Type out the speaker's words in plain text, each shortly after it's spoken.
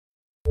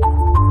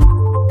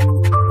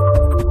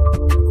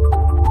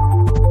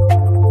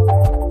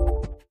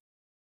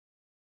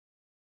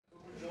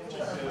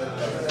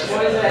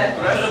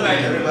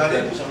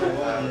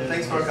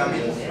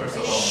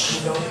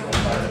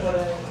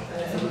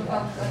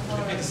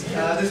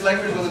This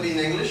lecture is going to be in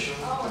English,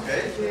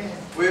 okay?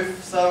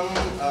 With some,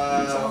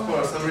 of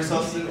course, some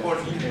resources in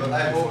Portuguese, but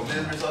I hope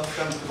these resources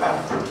come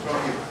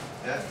from you.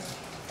 Yeah?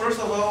 First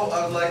of all,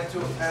 I would like to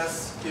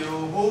ask you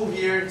who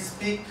here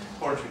speak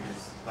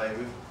Portuguese, like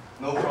with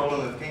no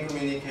problem, can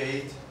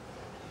communicate.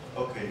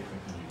 Okay.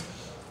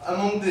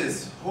 Among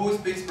this, who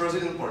speaks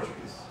Brazilian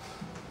Portuguese?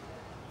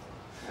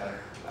 Yeah.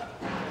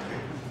 Okay.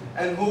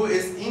 And who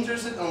is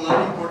interested in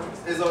learning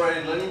Portuguese, is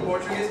already learning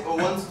Portuguese, or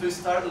wants to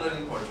start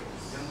learning Portuguese?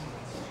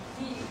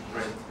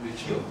 Great.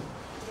 Which you?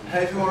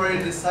 Have you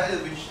already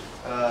decided which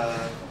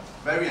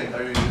variant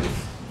are you using?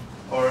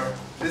 Or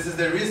this is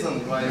the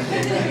reason why you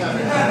came here?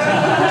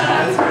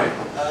 That's great.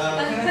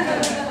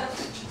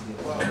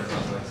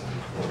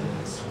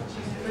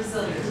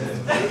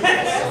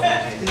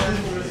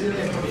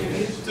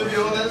 To be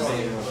honest,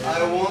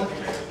 I won't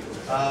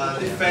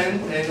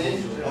defend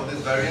any of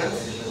these variants.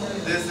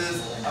 This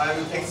is,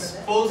 I'm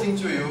exposing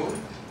to you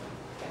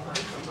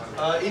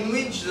in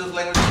which these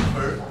languages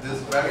differ,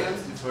 these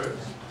variants differ,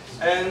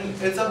 and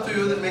it's up to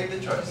you to make the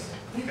choice.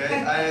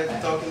 Okay? I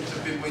am talking to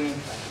people in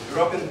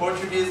European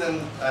Portuguese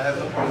and I have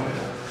no problem with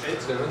it.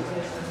 Okay?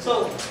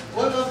 So,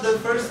 one of the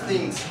first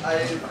things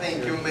I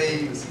think you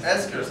may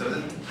ask yourself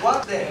is,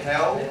 what the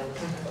hell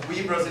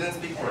we Brazilians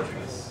speak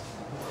Portuguese?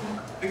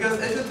 Because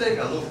if you take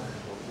a look,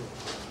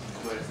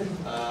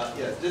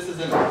 yes, this is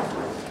in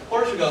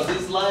Portugal,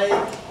 it's like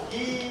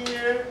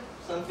here,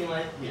 something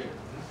like here.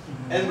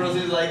 And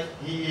Brazil is like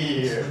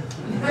here. So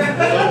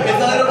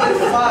it's a little bit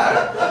far.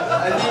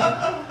 I think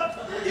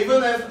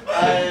even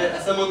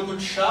if someone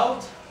could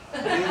shout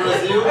in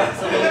Brazil,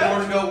 someone in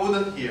Portugal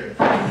wouldn't hear.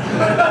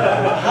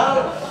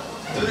 How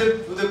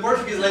do the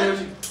Portuguese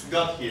language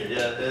got here?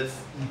 Yeah, it's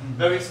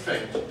very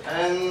strange.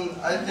 And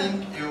I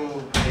think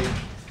you may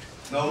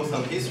know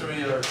some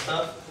history or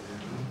stuff.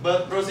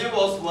 But Brazil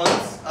was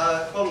once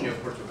a colony of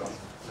Portugal.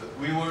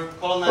 We were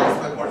colonized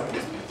by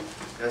Portuguese people.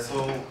 Yeah,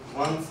 so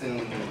once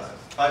in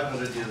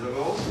 500 years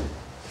ago,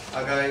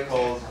 a guy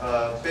called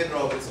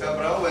Pedro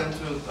Cabral went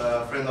to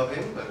a friend of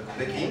him,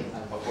 the king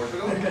of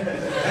Portugal,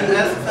 and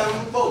asked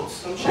some boats,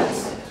 some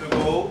ships, to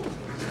go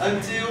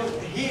until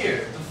here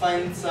to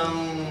find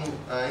some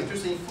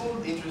interesting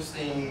food,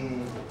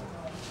 interesting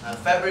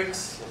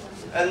fabrics,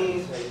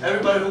 and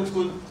everybody who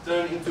could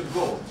turn into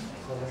gold,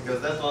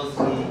 because that was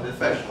the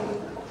fashion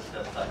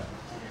at that time.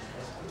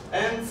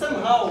 And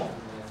somehow,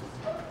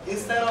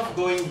 instead of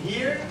going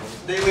here,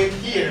 they went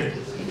here.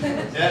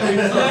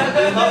 Yeah, so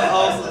they're not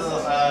also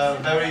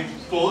very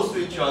close to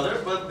each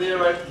other, but they are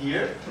right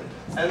here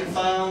and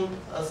found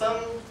some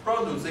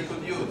products they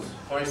could use.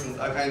 For instance,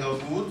 a kind of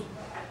wood.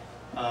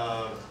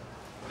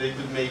 They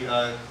could make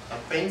a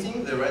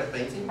painting, the red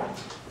painting.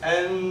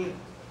 And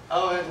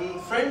in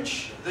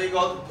French, they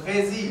got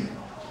brésil,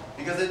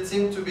 because it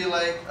seemed to be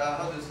like,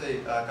 how do you say,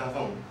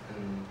 carvão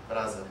in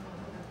brasa?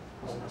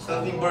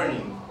 Something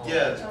burning.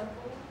 Yeah.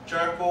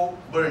 Charcoal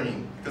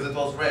burning, because it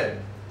was red.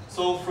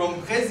 So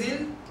from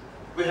Brazil,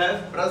 we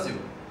have Brazil.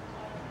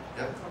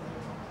 Yeah.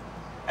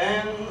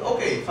 And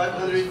okay,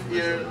 500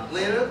 years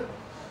later,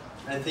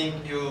 I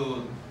think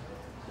you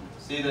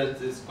see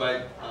that it's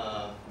quite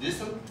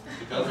distant,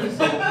 because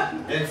so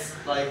it's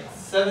like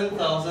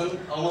 7,000,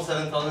 almost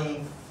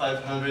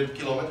 7,500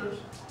 kilometers.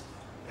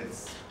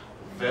 It's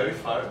very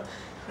far,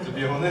 to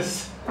be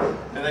honest.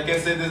 And I can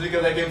say this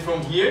because I came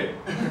from here.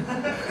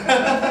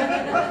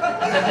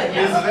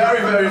 It's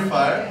very, very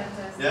far.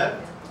 Yeah.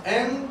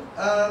 And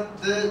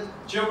the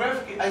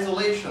geographic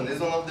isolation is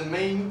one of the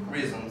main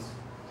reasons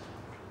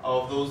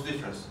of those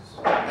differences.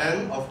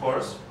 And of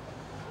course,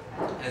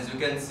 as you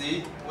can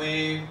see,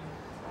 we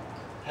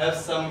have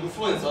some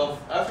influence of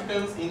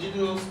Africans,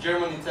 indigenous,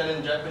 German,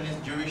 Italian, Japanese,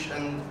 Jewish,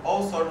 and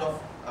all sorts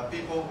of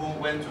people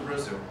who went to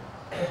Brazil.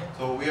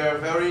 So we are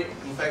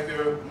in fact, we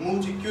are a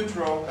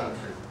multicultural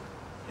country.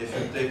 If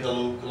you take a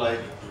look, like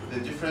the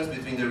difference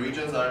between the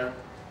regions are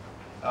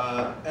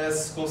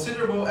as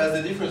considerable as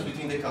the difference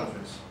between the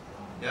countries.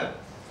 Yeah.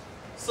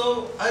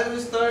 So I will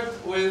start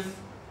with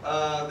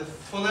the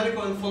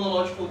phonetical and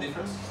phonological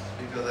difference,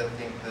 because I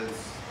think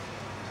that's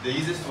the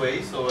easiest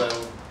way. So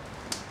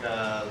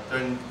I'll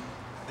turn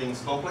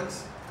things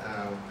complex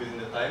within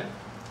the time.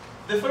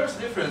 The first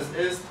difference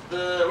is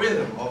the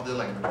rhythm of the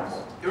languages.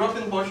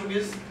 European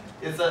Portuguese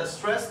is a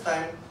stress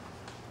time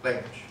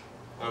language,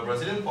 while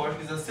Brazilian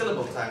Portuguese is a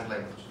syllable time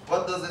language.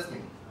 What does this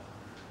mean?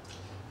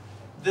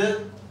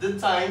 The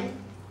time,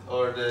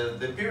 or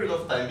the period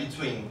of time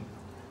between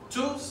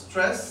two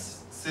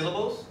stress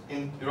syllables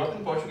in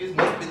European Portuguese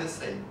must be the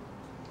same.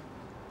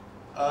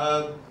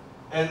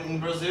 And in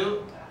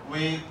Brazil,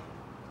 we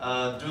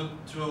do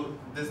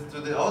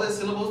to all the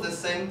syllables the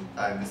same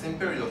time, the same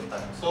period of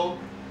time. So,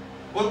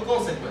 one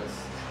consequence,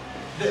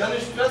 the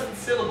unstressed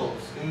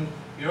syllables in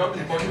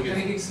European Portuguese.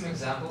 Can you give some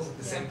examples at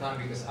the same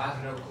time, because I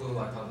have no clue.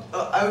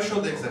 I will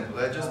show the example.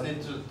 I just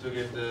need to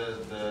give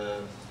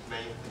the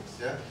main things.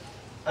 Yeah.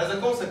 As a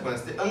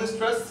consequence, the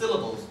unstressed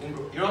syllables in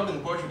European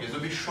Portuguese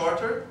will be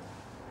shorter,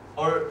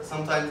 or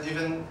sometimes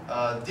even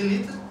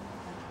deleted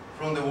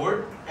from the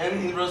word. And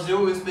in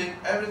Brazil, we speak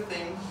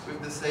everything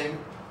with the same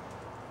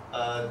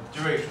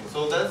duration.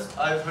 So that's,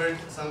 I've heard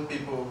some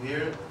people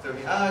here tell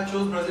me, I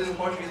chose Brazilian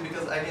Portuguese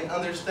because I can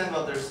understand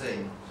what they're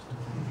saying.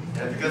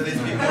 Yeah, because they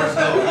speak more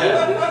slow.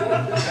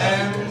 Yeah.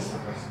 And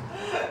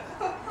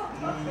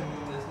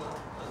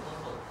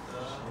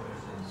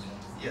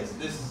yes,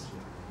 this.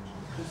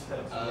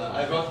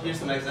 I brought here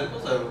some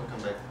examples. I will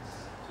come back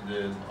to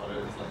the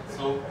other slides.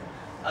 So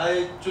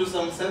I choose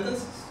some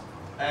sentences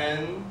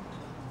and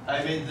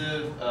I made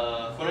the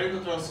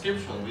phonetical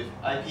transcription with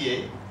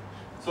IPA.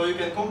 So you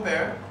can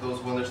compare those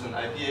who understand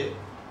IPA,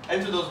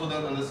 and to those who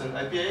don't understand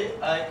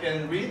IPA, I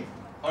can read,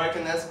 or I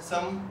can ask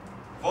some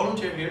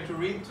volunteer here to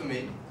read to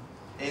me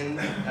in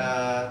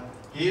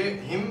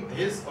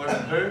his or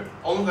her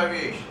own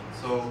variation.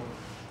 So,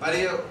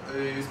 Maria,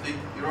 you speak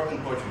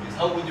European Portuguese.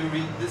 How would you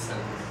read this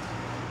sentence?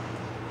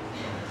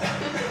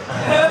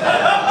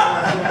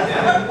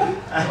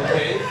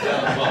 Okay.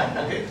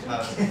 Well, okay.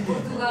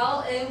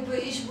 Portugal é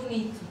país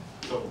bonito.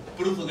 So,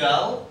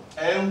 Portugal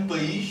é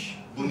país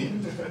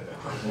bonito.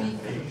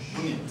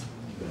 Bonito.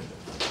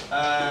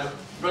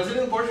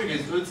 Brazilian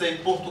Portuguese would say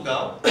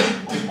Portugal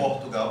or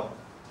Portugal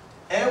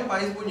é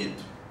país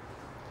bonito.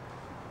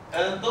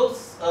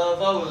 Those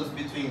vowels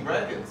between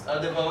brackets are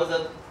the vowels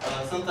that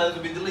sometimes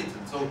will be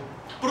deleted. So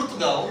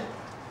Portugal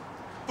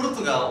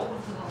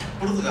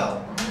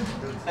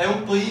é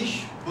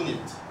país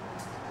bonito.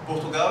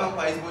 Portugal é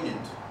país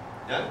bonito.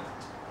 Yeah.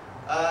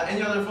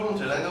 Any other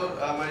volunteers? I know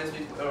Maria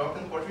speaks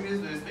European Portuguese.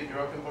 Do you speak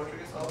European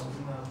Portuguese also?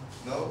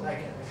 No? I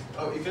can.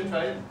 Oh, you can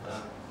try it.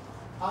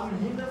 A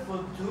menina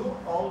faltou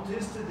ao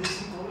teste de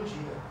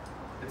psicologia.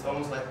 It's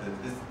almost like this.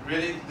 It's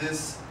really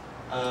this.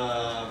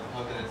 How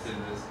can I say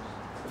this?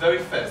 Very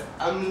fast.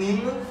 A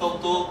menina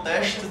faltou ao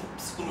teste de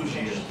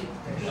psicologia.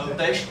 Ao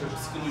teste de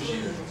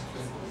psicologia.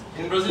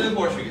 In Brazilian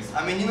Portuguese,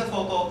 a menina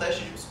faltou ao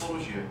teste de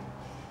psicologia.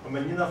 A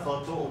menina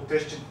faltou ao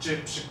teste de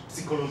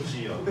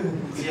psicologia.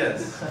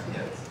 Yes,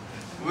 yes.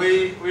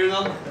 We're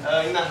not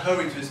in a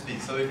hurry to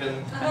speak, so we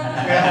can.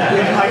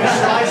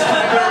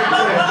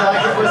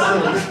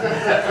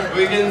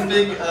 We can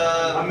speak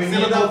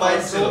syllable by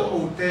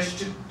syllable. O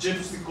teste de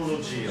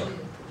psicologia.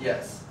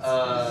 Yes.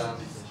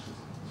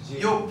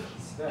 You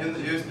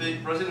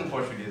speak Brazilian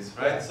Portuguese,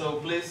 right? So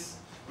please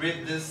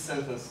read this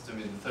sentence to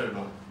me, the third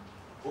one.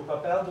 O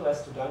papel do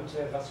estudante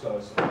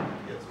rasgou-se.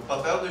 Yes. O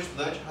papel do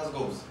estudante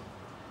rasgou-se.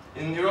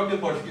 In European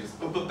Portuguese,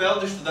 o papel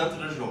do estudante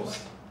rasgou-se.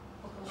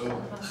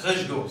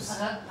 Rasgou-se. O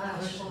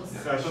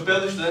papel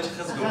do estudante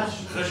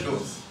rasgou-se.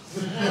 Rasgou-se.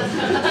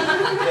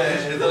 Yeah,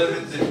 it's a little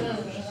bit different.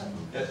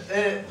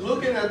 Yeah.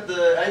 Looking at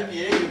the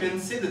IPA, you can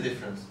see the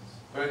difference.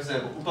 For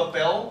example, o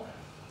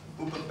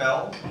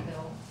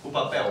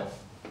papel.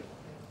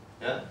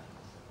 Yeah?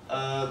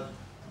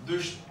 Do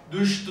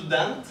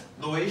estudante,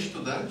 do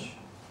estudante,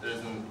 there's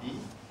an E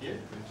here.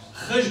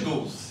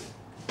 Rasgou-se.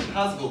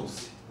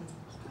 Rasgou-se.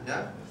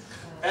 Yeah?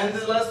 And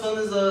the last one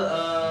is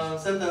a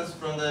sentence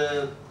from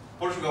the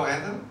Portugal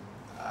anthem.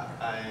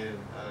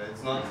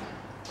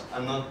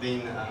 I'm not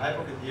being a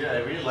hypocrite here. I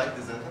really like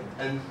this anthem.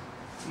 And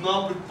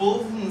nobre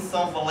povo,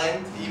 nação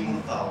valente e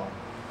imortal.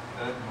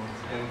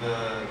 In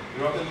the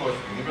European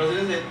Portuguese. In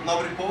Brazilian, they say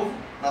nobre povo,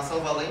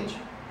 nação valente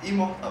e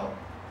imortal.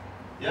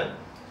 Yeah.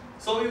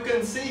 So you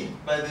can see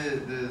by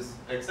these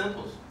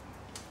examples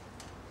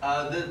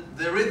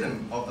the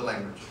rhythm of the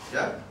language.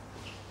 Yeah.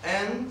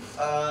 And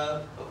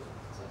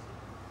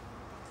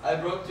I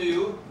brought to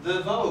you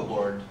the vowel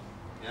board.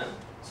 Yeah.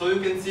 So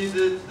you can see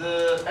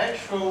the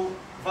actual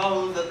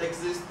vowels that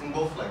exist in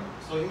both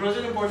languages. So in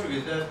Brazilian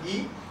Portuguese, you have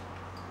E.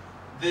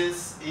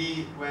 This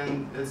E,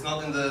 when it's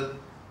not in the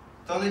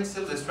tonic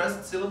syllable, the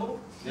stressed syllable.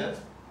 Yeah.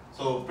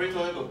 So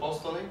pre-tonic or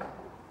post-tonic.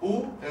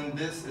 U, and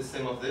this is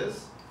same of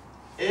this.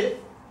 E,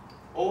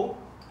 O,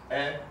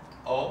 E,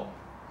 O.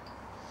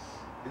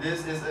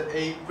 This is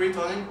a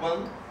pre-tonic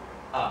one.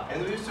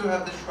 And we still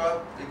have the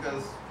shrub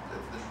because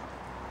that's the shrub.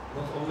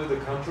 Not only the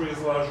country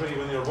is larger,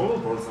 even your vowel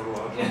boards are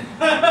larger.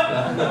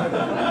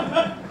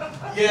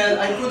 Yeah,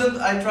 I couldn't.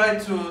 I tried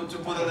to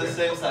put on the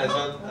same size,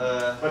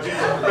 But you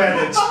don't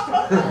manage.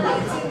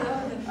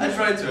 I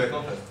tried to. I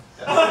confess.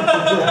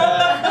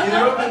 Yeah. In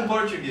European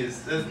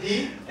Portuguese, there's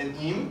E and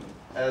im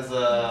as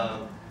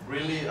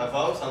really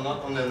vowels are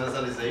not on the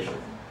nasalization.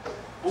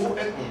 U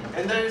and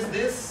and there is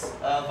this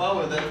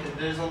vowel that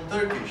there is on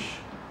Turkish.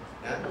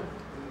 Yeah.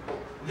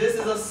 This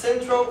is a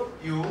central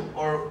U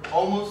or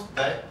almost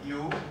back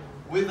U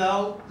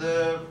without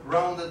the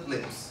rounded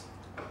lips.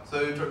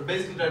 So you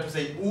basically try to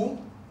say U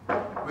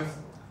with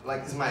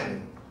like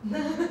smiling.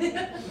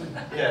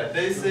 Yeah,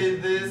 they say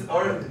this,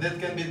 or that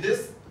can be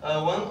this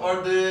one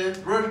or the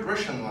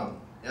Russian one.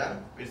 Yeah,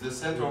 it's the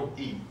central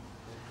E.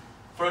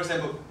 For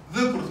example,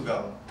 the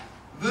Portugal,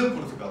 the.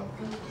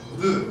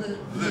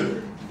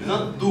 It's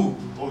not do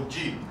or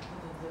G,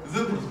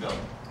 the Portugal.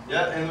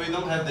 Yeah, and we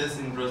don't have this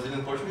in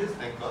Brazilian Portuguese,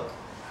 thank God.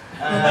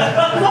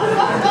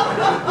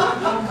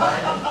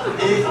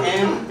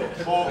 E-N,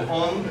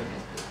 O-on,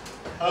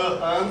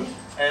 E-an,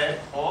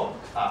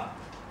 E-o-a.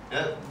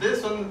 Yeah,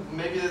 this one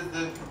maybe is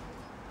the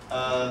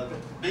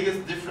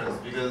biggest difference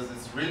because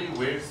it's really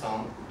weird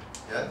sound.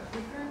 Yeah.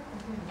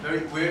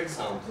 Very weird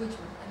sound. Which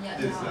one? Yeah.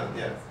 This one,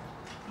 yeah.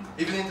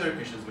 Even in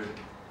Turkish is weird.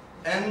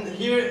 And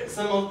here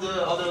some of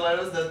the other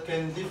letters that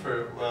can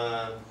differ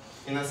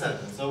in a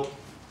sentence. So,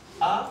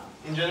 a,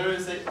 in general you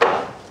say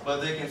a,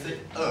 but they can say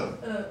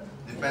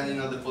depending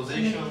on the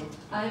position.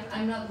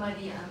 I'm not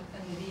Maria,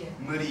 I'm Maria.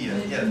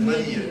 Maria, yes,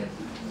 Maria.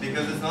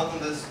 Because it's not on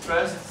the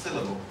stressed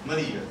syllable,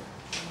 Maria.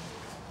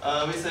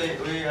 We say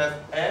we have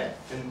e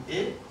and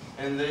I,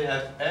 and they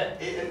have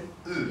e and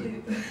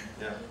u.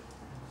 Yeah.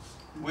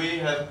 We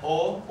have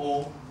o,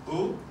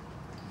 u,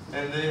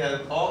 and they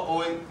have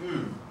o, and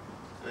u.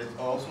 It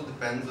also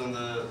depends on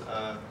the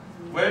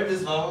where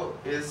this vowel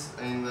is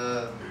in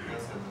the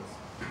sentence.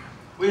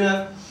 We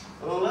have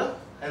l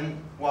and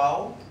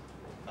wow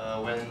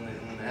when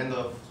in the end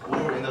of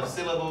or end of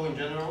syllable in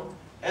general,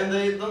 and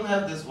they don't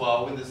have this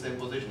wow in the same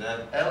position. They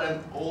have l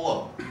and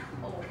o.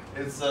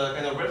 It's a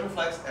kind of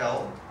retroflex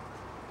L.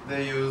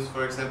 They use,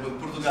 for example,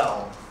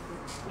 Portugal.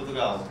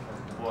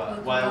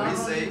 While we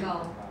say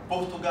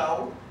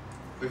Portugal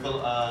with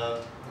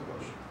a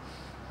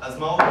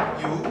small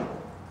U,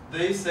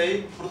 they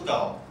say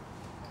Portugal.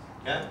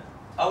 Yeah.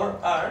 Our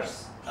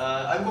R's.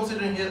 I'm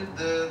considering here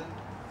the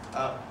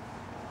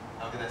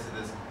how can I say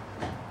this?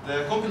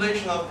 The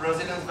compilation of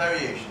Brazilian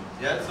variation.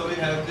 Yeah. So we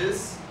have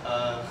this h,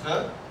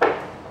 r,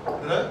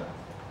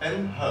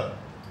 and h.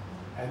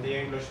 And the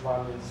English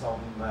one in some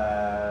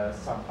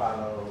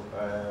Paulo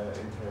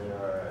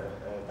interior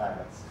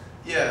dialects.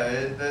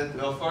 Yeah,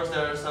 of course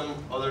there are some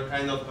other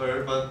kind of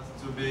but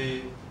to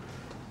be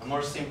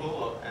more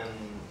simple and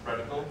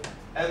practical.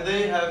 And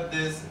they have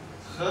this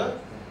h, r,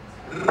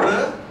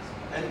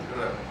 and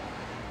r.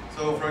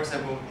 So, for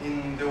example,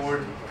 in the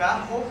word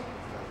carro,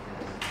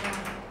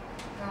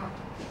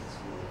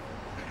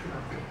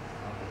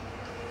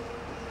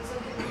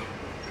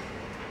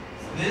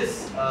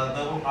 this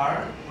double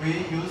R, we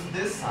use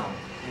this sound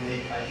in the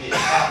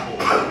carro.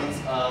 It means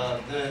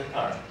the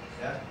car.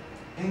 Yeah.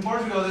 In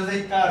Portugal, they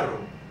say carro.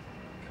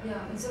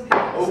 Yeah, and some people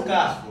also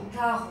carro.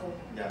 Carro.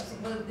 Yeah.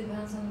 But it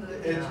depends on the.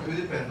 It will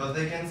depend, but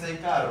they can say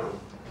carro.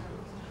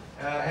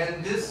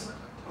 And this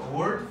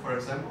word, for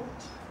example,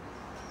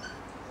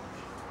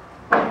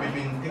 which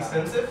means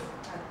expensive,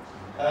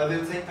 they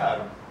will say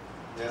caro.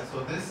 Yeah.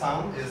 So this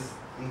sound is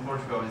in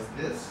Portugal is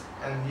this,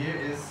 and here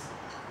is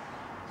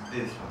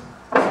this one.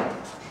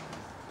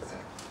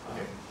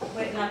 Okay.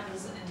 Wait, not in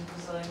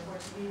Brazilian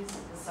Portuguese,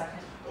 the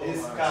second?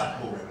 Is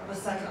carro. The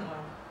second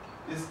one.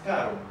 Is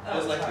caro.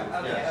 Just like this.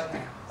 Okay, Yes.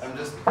 okay. I'm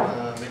just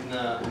making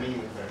a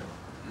meaning there.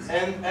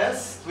 And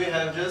S, we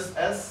have just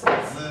S, Z,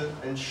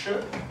 and Sh,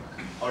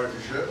 or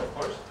J, of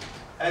course.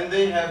 And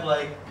they have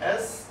like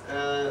S,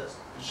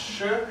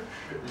 Sh,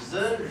 Z,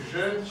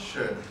 J, Sh.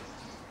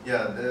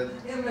 Yeah,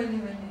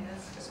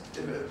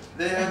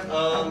 they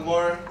have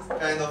more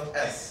kind of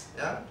S,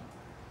 yeah?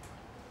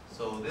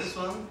 So this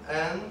one,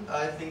 and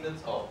I think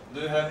that's all.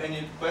 Do you have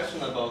any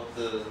question about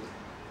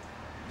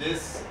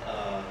this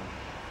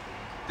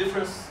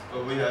difference?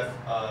 We have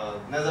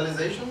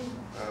nasalization.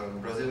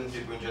 Brazilian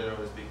people in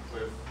general speak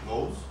with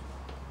nose.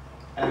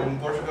 And in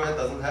Portugal it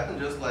doesn't happen,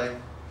 just like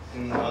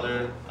in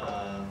other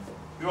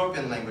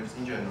European languages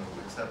in general,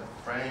 except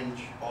French,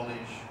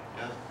 Polish,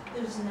 yeah?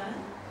 There's none?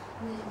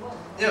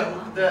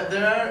 Yeah,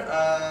 there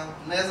are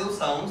nasal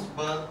sounds,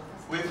 but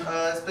with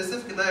a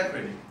specific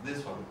diacritic,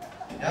 this one,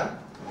 yeah?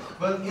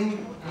 But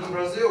in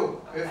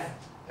Brazil, if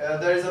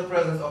there is a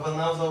presence of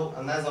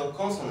a nasal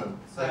consonant,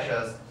 such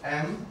as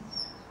M,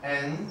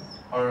 N,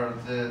 or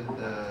the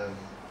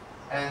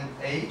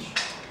NH,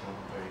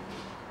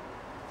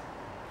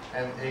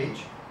 NH,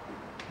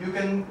 you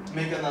can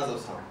make a nasal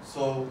sound.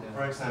 So,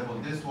 for example,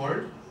 this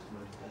word,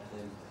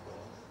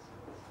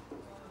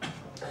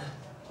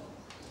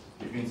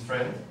 it means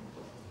friend.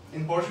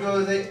 In Portugal,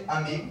 we say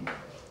amigo,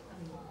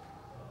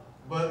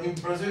 but in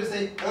Brazil, we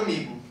say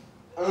amigo,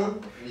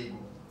 amigo.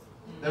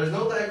 There is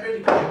no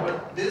diacritic here,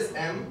 but this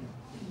M,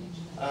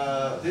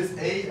 this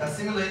A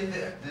assimilate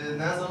the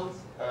nasal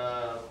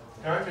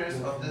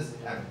characters of this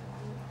M.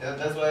 Yeah,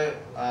 that's why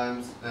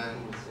I'm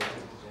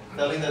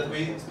telling that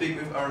we speak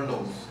with our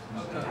nose.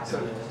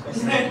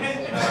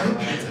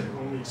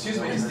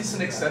 Excuse me, is this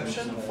an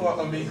exception for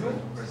amigo?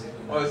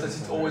 Or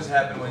does it always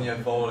happen when you have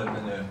vowel and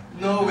then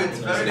No, it's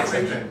very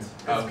frequent.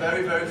 It's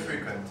very, very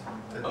frequent.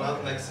 It's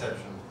not an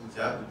exception.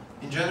 Yeah.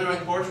 In general,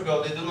 in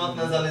Portugal, they do not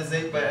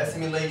nasalizate by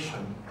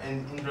assimilation.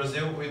 And in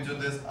Brazil, we do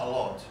this a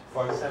lot.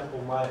 For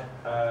example,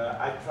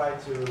 I try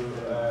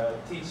to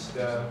teach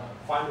the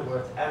final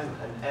word M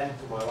and N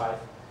to my wife,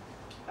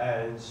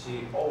 and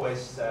she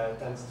always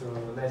tends to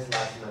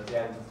nasalize them at the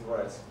end of the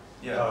words,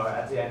 or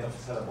at the end of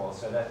the syllable,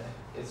 so that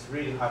it's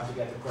really hard to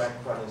get the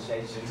correct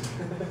pronunciation.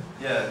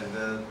 Yeah,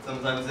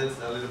 sometimes it's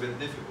a little bit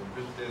difficult,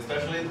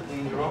 especially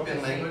in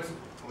European language,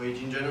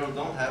 which in general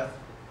don't have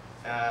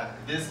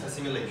this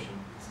assimilation,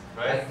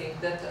 right? I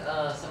think that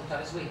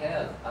sometimes we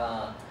have.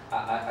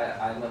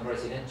 I'm a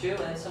Brazilian too,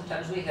 and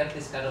sometimes we have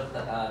this kind of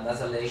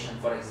nasalization,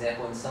 for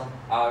example, in some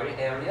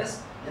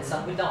areas, and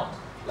some we don't.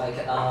 Like,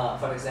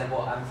 for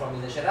example, I'm from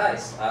Minas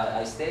Gerais.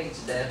 I state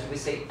that we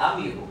say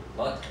amigo,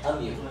 not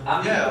amigo.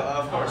 Amigo. Yeah,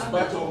 of course.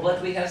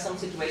 But we have some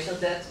situations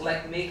that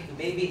like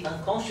maybe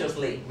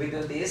unconsciously we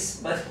do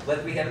this,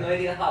 but we have no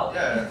idea how.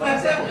 Yeah. For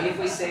example, if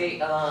we say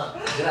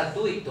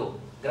gratuito,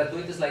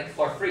 gratuito is like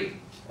for free.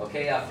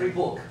 Okay, a free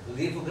book,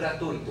 livro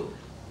gratuito.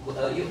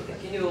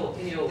 Can you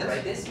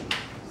write this?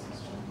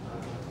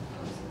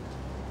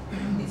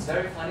 It's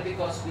very funny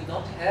because we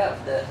don't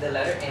have the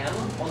letter M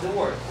on the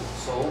word,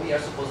 so we are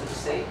supposed to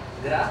say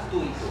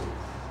gratuito.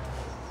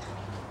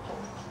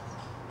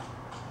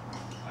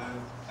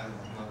 I'm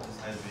not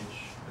decide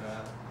which.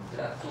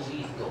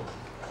 Gratuito.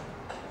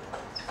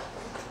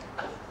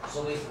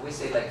 So if we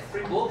say like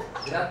free book,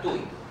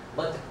 gratuito.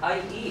 But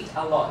I eat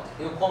a lot.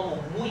 Eu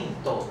como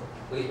muito.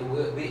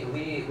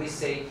 We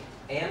say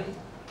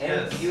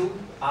M-U-I-T-O.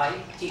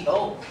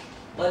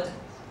 But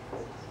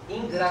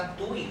in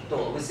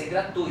gratuito, we say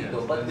gratuito,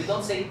 yes, but we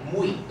don't say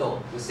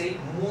muito, we say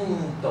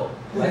muito.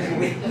 Like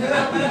we,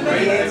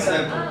 Great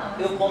example.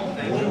 eu como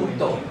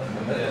muito.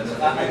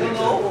 I don't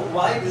know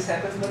why this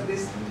happens, but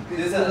this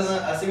is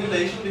an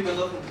assimilation because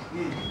of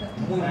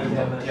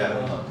muito.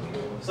 yeah.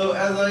 So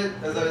as I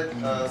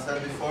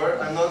said before,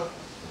 I'm not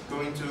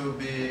going to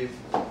be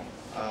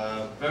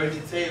very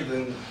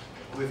detailed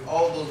with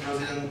all those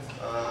Brazilian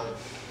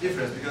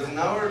difference, because in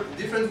our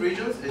different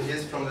regions, it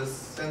is from the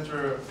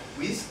center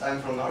west, I'm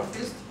from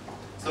northeast,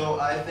 so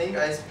I think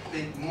I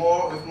speak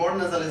more with more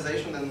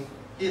nasalization than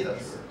he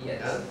does.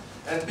 Yes. Yeah?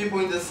 And people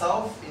in the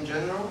south, in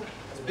general,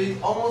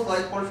 speak almost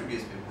like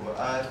Portuguese people.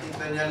 I think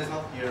Danielle is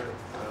not here.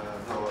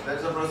 No,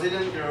 there's a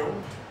Brazilian girl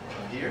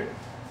here,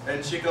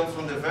 and she comes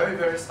from the very,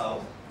 very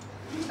south,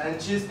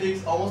 and she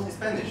speaks almost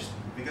Spanish,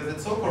 because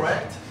it's so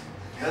correct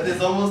that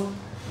it's almost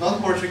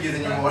not Portuguese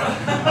anymore. And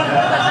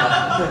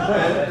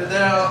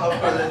there are, of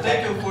course,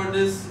 thank you for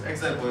this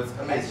example, it's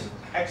amazing.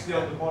 Actually,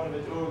 on the border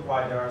with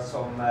Uruguay, there are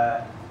some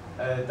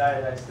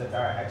dialects that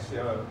are actually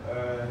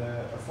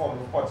a form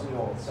of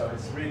Portugal, so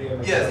it's really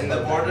amazing. Yes, in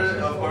the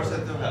border, of course,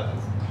 it do happen.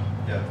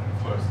 Yeah,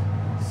 of course.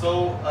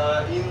 So,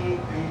 in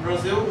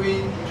Brazil,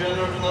 we in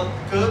general do not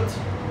cut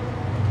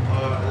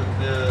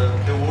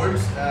the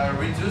words,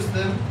 reduce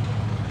them,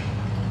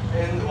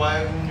 and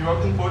while in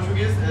European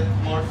Portuguese,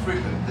 it's more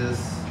frequent,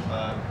 this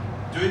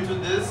due to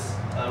this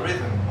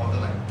rhythm of the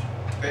language.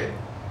 Okay?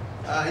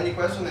 Any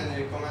question,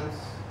 any comments?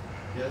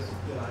 Yes?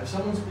 Yeah, if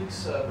someone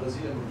speaks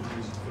Brazilian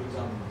Portuguese, for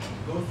example,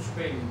 goes to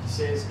Spain and he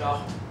says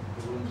carro,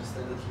 they will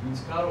understand that he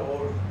means carro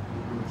or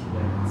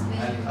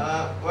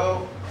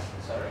well,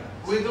 Sorry.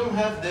 we don't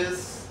have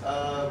this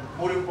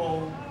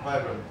multiple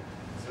vibrant.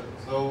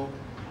 So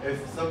if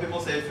some people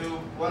say, if you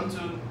want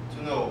to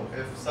know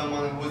if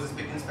someone who is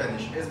speaking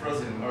Spanish is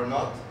Brazilian or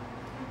not,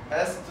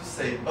 has to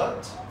say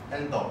but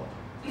and dog.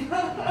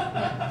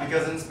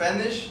 Because in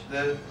Spanish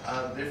they're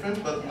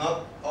different, but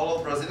not all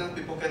of Brazilian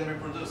people can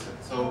reproduce it.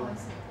 So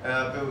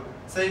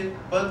say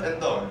but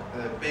and dog.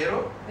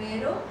 Pero,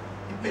 Pero,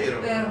 y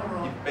pero.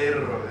 perro. Y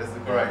perro is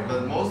correct,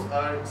 but most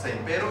are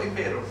saying pero y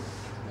pero.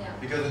 Yeah.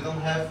 Because we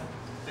don't have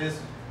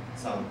this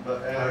sound.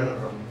 But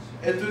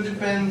it will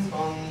depend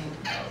on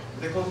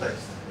the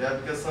context. Yeah,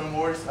 because some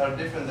words are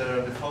different. There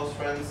are the false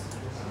friends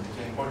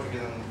between Portuguese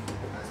and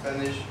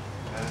Spanish.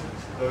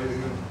 So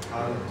you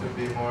have to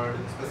be more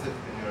specific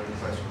in your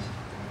questions.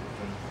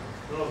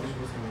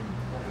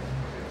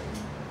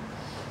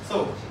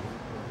 So,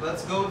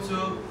 let's go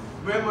to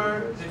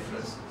grammar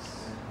differences.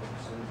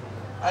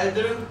 I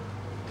didn't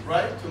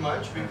write too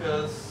much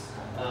because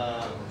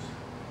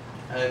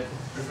I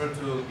prefer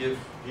to give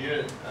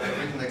here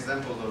written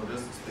examples or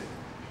just speak.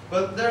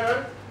 But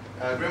there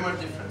are grammar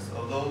differences,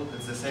 although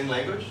it's the same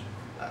language.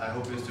 I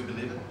hope you still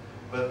believe it,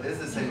 but it's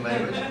the same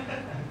language.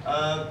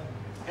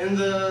 In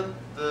the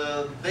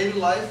daily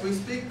life, we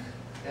speak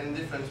in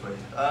different ways.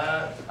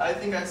 I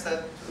think I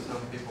said to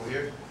some people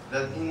here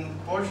that in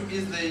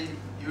Portuguese they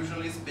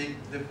usually speak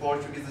the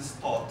Portuguese is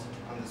taught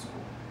on the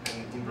school,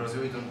 and in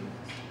Brazil we don't do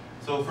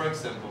this. So, for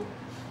example,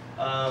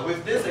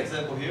 with this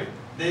example here,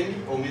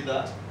 dê-me ou me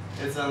dá,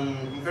 it's an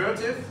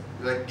imperative,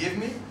 like give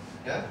me,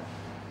 yeah.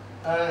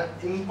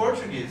 In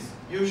Portuguese,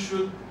 you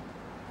should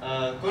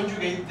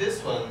conjugate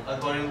this one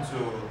according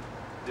to,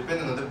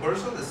 depending on the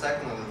person, the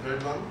second or the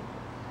third one,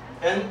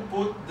 and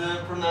put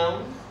the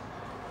pronoun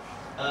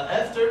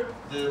after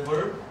the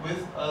verb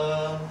with,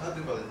 how do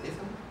you call it,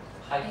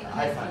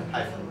 hyphen?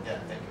 Hyphen, yeah,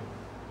 thank you.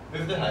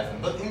 With the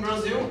hyphen. But in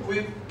Brazil,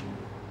 we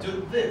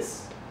do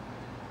this.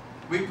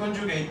 We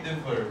conjugate the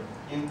verb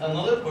in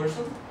another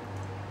person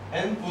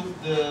and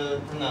put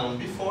the pronoun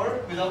before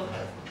without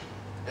hyphen.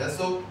 Yeah,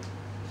 so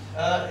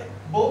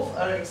both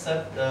are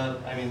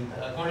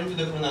according to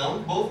the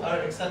pronoun, both are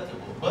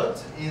acceptable.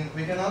 But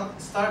we cannot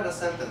start a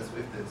sentence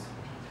with this.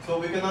 So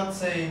we cannot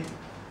say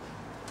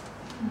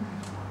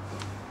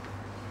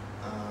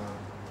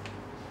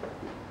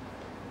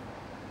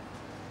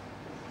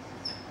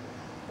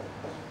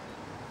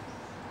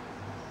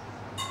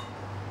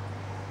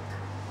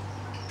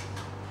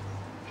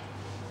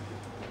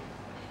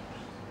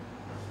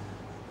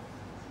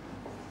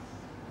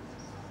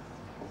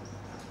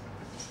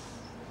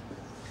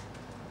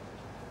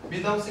me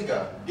dá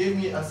cigarro. Give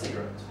me a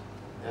cigarette.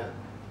 Yeah.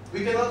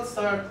 We cannot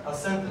start a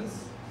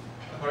sentence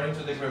according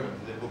to the grammar,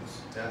 the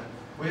books, yeah,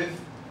 with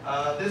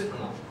this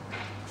pronoun.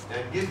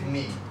 Yeah. Give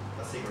me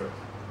a cigarette.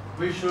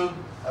 We should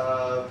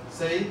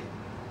say,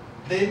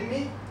 dê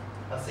me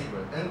a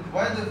cigarette. And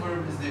why the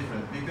verb is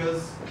different?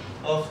 Because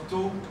of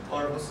tu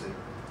or você.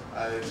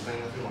 I explain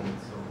in a few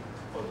moments. So,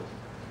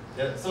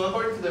 yeah. So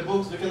according to the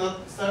books, we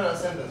cannot start a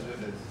sentence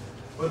with this.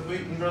 But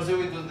in Brazil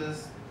we do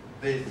this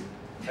daily.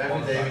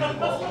 Every day we do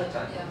this. All the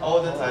time. Yeah.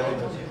 All the time we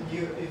do this.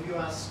 If you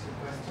ask a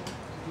question,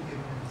 you give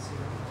him a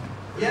cigarette.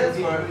 Yes,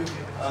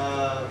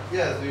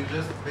 yes, we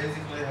just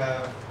basically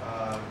have.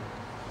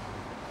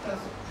 Yes,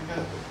 you can.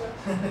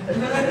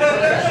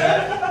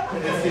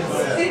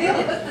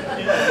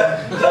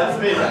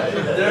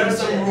 There are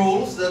some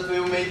rules that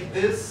will make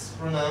this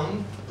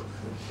pronoun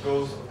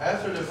goes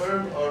after the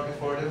verb or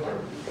before the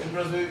verb. In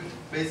Brazil, we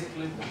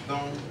basically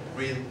don't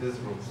read these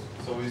rules,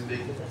 so we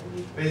speak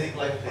basic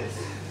like this.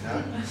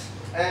 Yeah?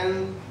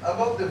 And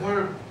about the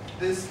verb,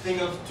 this thing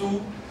of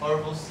tu or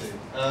você.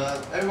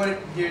 Everybody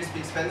here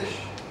speaks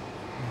Spanish?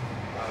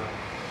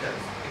 Yes.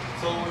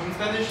 So in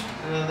Spanish,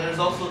 there's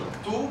also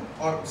tu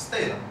or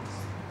usted.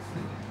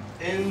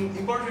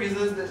 In Portuguese,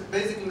 it's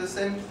basically the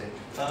same thing.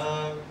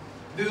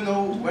 Do you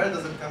know where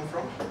does it come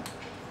from?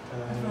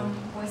 From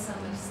voiça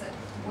mercê.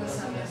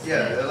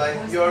 Yeah,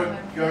 like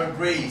your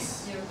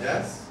grace.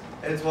 Yes.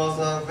 It was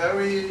a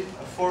very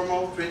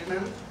formal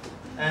treatment,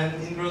 and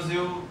in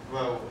Brazil,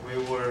 well, we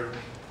were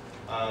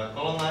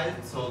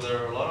colonized, so there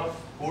are a lot of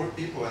poor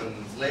people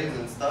and slaves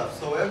and stuff.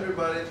 So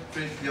everybody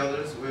treats the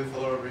others with a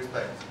lot of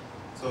respect.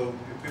 So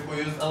people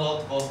use a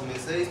lot of vossa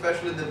mercê,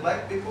 especially the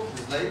black people,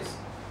 the slaves,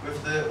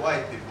 with the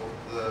white people,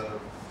 the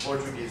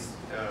Portuguese,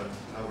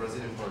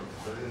 Brazilian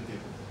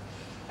people.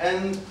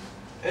 And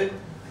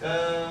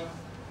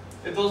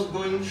it was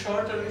going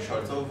shorter and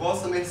short. So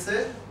vossa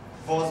mercê,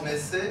 vós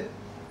mercê,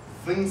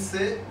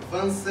 vence,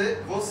 vance,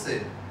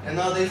 você. And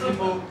nowadays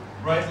people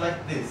write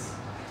like this.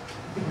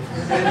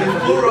 And the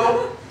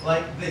plural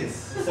like this.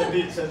 Some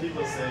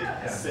people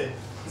say se.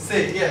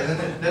 Se, yeah,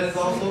 and there is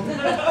also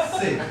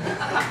se.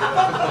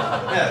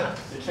 Yeah.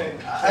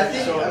 I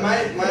think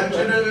my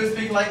children will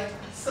speak like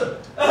se.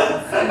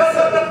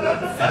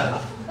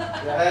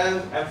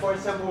 Yeah. And for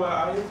example, where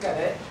are you,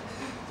 cadet?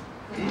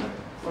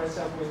 For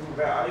example,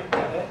 where are you,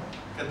 cadet?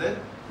 Cadet?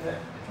 Yeah.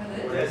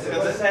 Cadê? Yes,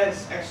 the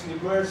sense actually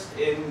merged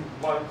in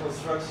one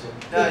construction.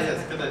 Yeah,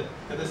 yes, cadet.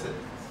 Cadet se.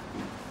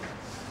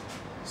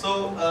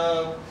 So,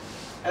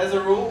 as a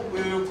rule,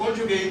 we will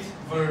conjugate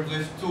verbs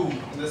with tu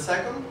in the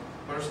second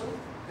person,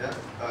 yeah,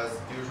 as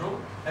usual,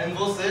 and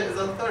você is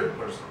a third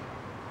person,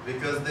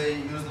 because they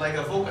use like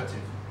a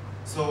vocative.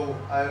 So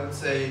I would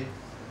say,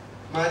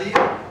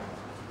 Maria,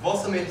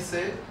 vossa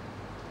mercê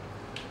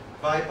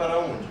vai para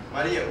onde?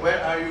 Maria,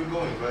 where are you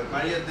going?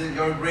 Maria,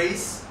 your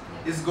grace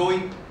is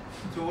going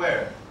to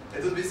where?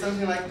 It would be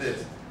something like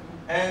this.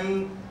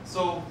 And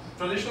so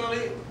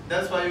traditionally,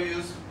 that's why you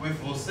use with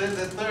você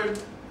the third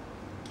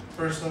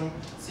person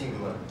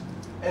singular.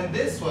 And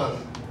this one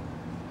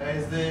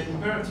is the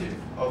imperative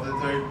of the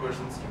third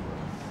person singular.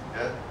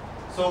 Yeah?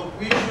 So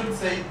we should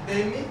say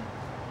dê me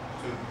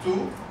to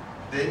tu,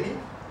 dê me,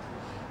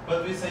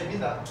 but we say me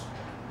dá.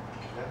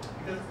 Yeah?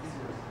 Because it's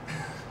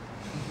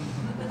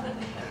easier.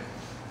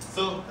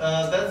 So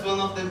that's one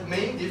of the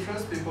main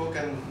difference people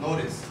can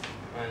notice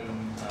when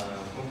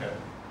compare.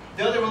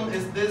 The other one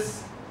is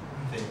this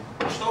thing.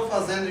 Estou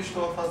fazendo,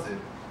 estou a fazer.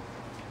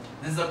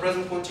 This is a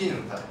present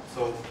continuum type.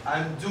 So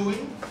I'm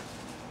doing,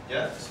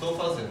 yeah, estou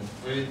fazendo.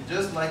 We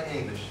just like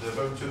English, the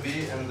verb to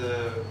be and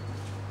the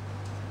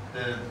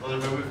other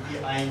verb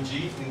with ing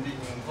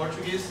in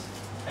Portuguese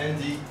and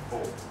the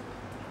o.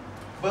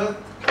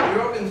 But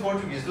European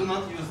Portuguese do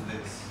not use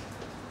this.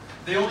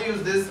 They only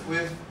use this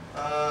with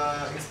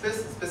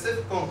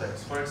specific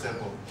context. For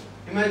example,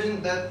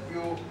 imagine that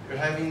you're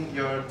having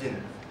your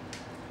dinner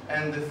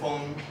and the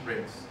phone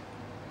rings.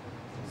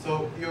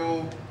 So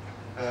you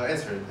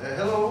answer it,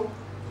 hello,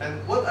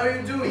 and what are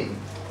you doing?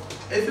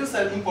 If you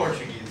said in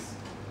Portuguese,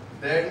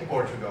 there in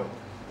Portugal,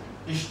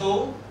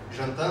 estou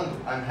jantando,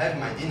 I'm having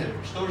my dinner,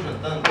 estou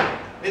jantando,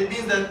 it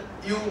means that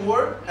you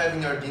were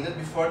having your dinner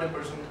before the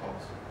person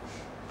calls.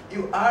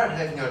 You are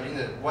having your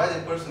dinner while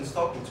the person is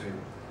talking to you.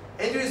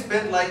 And you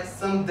spend like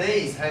some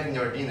days having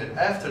your dinner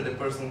after the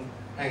person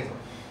hangs up.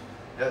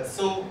 Yeah,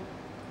 so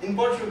in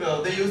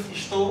Portugal they use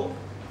estou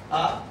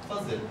a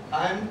fazer,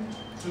 I'm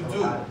to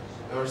do,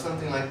 or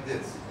something like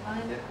this.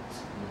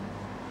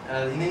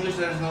 Yeah. In English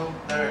there is no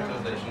direct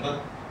translation,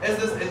 but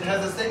it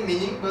has the same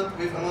meaning but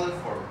with another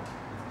form.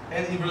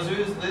 And in Brazil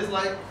it's this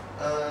like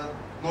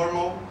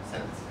normal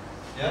sentence.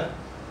 Yeah.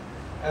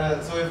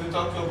 So if you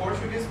talk to a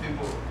Portuguese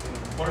people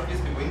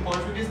in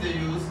Portuguese they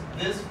use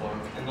this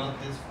form and not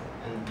this form,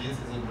 and this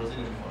is a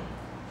Brazilian form.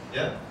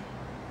 Yeah.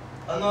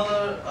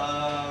 Another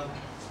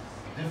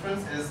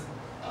difference is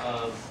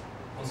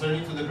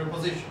concerning to the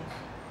prepositions.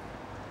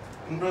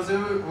 In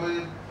Brazil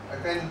we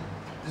kind of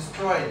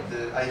destroyed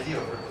the idea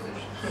of prepositions.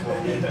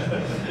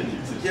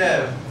 So,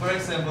 yeah, for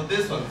example,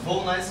 this one,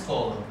 vou na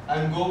escola.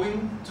 I'm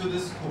going to the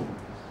school.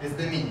 is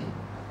the meaning.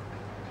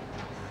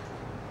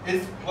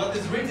 What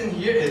is written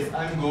here is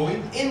I'm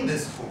going in the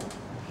school.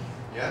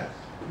 Yeah?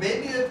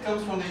 Maybe it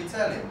comes from the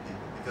Italian people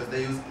because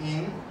they use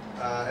in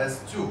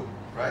as to,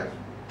 right?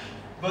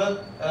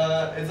 But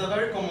it's a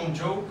very common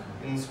joke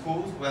in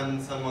schools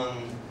when someone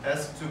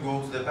asks to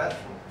go to the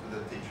bathroom to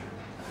the teacher.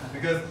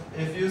 Because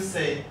if you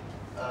say,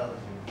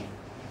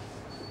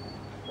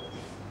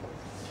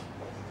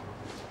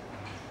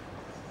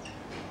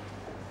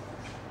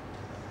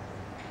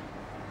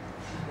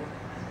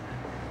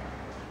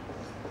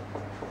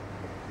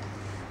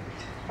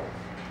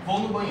 vou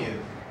no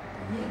banheiro.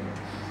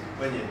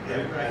 Banheiro,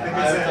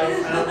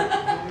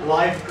 yeah.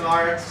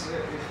 Lifeguards.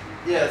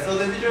 Yeah, so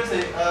the teacher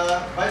say,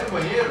 vai no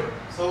banheiro,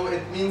 so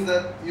it means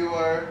that you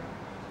are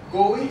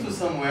going to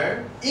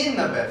somewhere in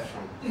a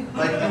bathroom.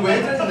 Like you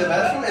enter in the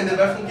bathroom and the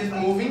bathroom keeps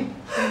moving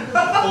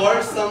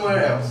or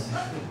somewhere else.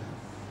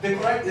 The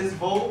correct is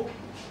vou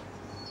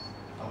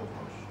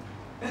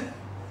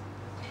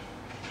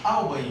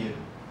ao banheiro,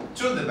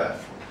 to the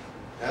bathroom.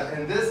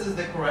 And this is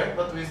the correct,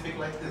 but we speak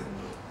like this.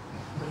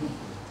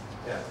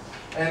 Yeah.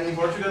 And in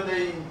Portugal,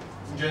 in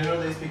general,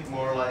 they speak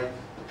more like.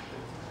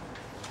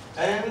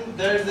 And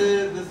there's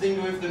the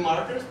thing with the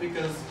markers,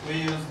 because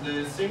we use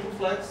the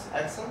circumflex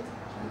accent.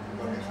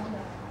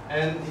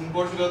 And in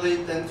Portugal,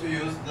 they tend to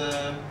use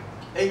the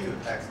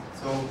acute accent.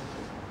 So,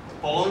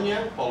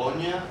 Polonia,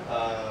 Polonia,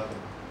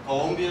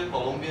 Colombia,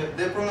 Colombia.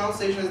 The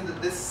pronunciation is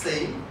the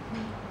same,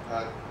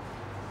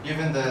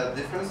 given the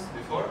difference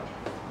before.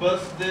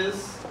 But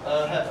this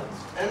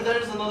happens. And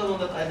there's another one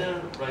that I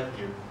didn't write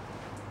here.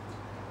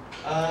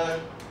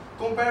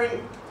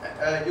 Comparing,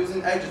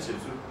 using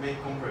adjectives to make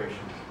comparison.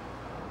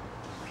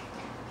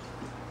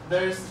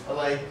 There's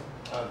like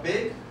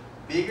big,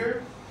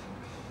 bigger,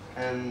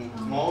 and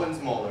small and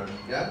smaller.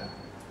 Yeah.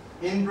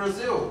 In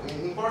Brazil,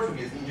 in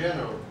Portuguese in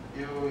general,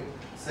 you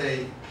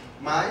say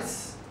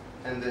mais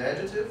and the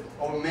adjective,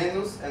 or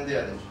menos and the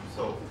adjective.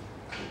 So,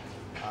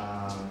 say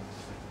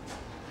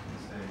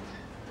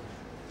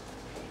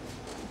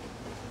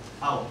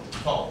alto,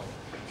 tall.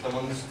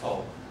 Someone is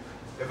tall.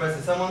 If I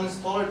say someone is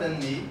taller than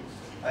me,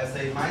 I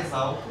say mais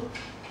alto,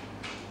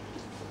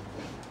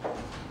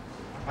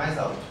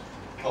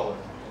 taller.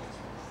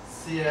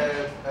 See,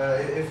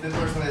 if the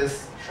person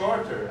is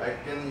shorter, I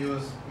can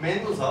use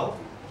menos alto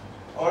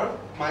or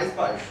mais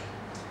baixo.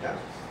 Yeah?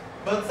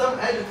 But some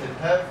adjectives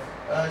have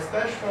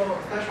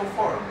special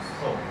forms.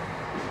 So,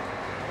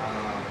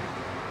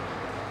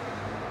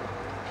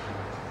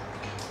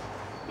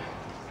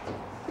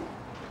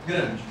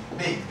 grande,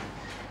 big.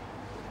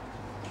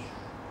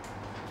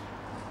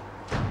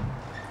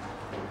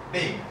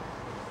 Big.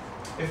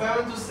 If I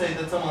want to say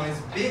that someone is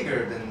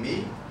bigger than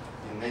me,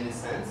 in any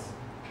sense,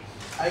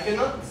 I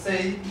cannot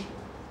say,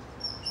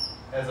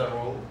 as a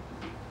rule,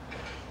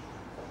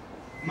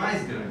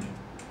 mais grande.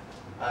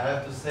 I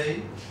have to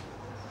say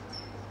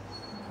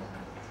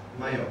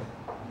maior.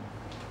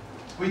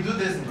 We do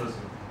this in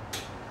Brazil,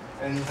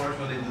 and in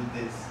Portugal they do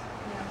this.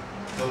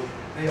 So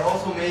they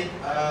also make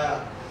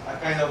a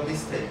kind of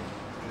mistake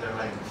in their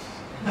language.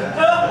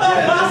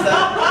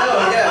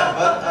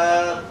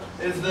 But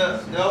it's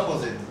the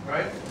opposite,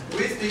 right?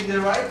 We speak the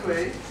right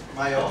way,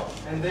 maior,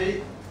 and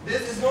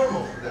this is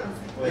normal for them.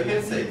 They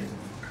can say,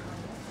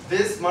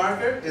 this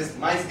marker is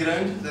mais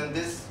grande than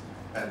this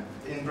pen.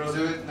 In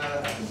Brazil, it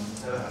never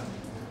happens.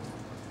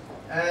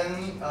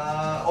 And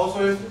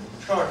also if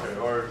shorter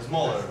or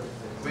smaller,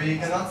 we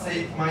cannot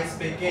say mais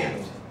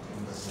pequeno.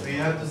 We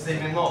have to say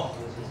menor.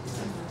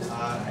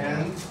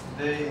 And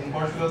in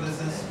Portugal,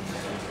 this is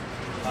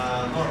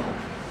normal.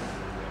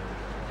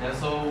 Yeah,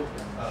 so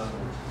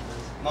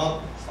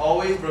not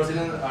always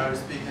Brazilians are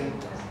speaking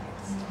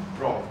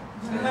wrong.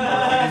 Portuguese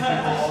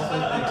people also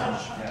think.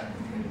 Yeah.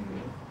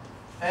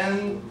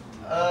 And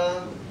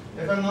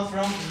if I'm not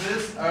wrong,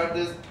 these are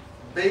the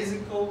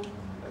basic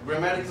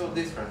grammatical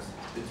difference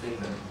between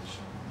them.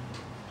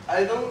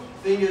 I don't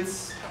think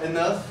it's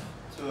enough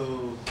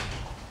to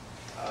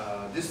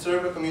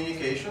disturb a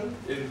communication.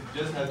 You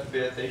just have to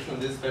pay attention on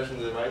this,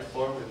 especially the right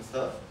form and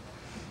stuff.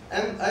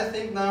 And I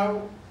think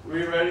now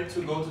we're ready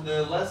to go to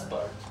the last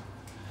part,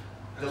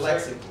 the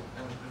lexical.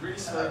 I'm really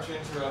sorry to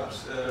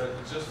interrupt,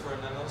 just for an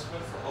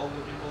announcement for all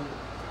the people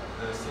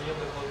staying at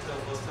the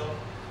hostel.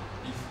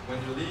 If when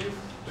you leave,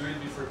 do it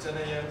before 10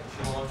 a.m. if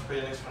you don't want to pay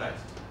an extra night.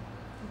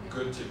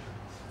 Good tip.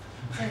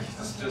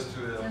 It's just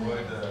to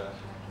avoid a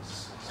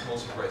small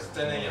surprise.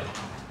 10 a.m.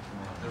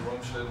 The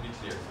room should be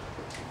clear.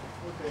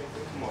 Okay,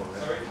 tomorrow.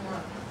 Sorry?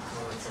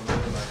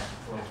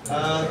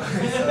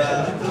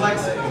 The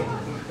lexicon.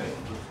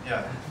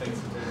 Yeah.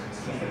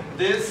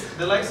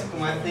 The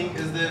lexicon, I think,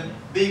 is the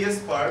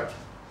biggest part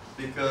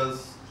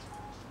because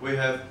we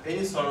have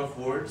any sort of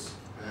words.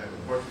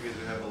 In Portuguese,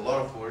 we have a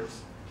lot of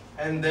words.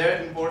 And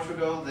there in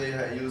Portugal, they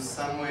use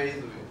some ways.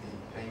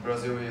 In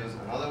Brazil, we use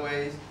another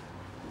ways.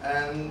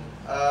 And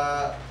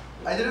I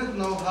didn't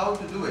know how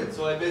to do it,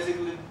 so I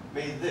basically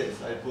made this.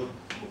 I put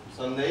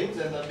some names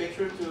and a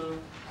picture to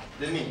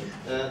the meaning.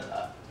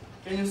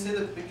 Can you see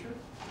the picture?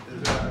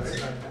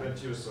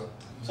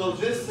 So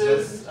this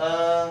is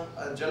a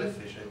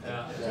jellyfish, I think.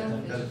 Yeah.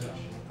 Jellyfish.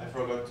 I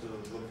forgot to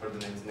look for the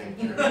name's name.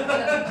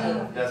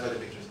 That's what the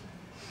pictures.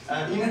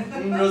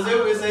 In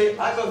Brazil we say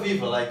água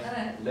viva, like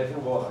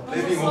Living water.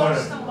 living Nos water.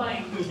 Açores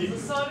também.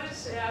 Nos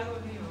Açores é água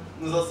viva.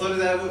 Nos Açores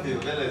é água viva,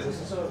 beleza.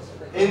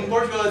 In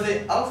Portugal I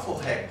say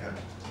alforreca.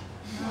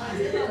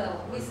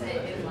 We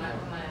say in my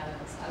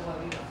agua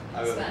viva. In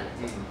Água Spanish.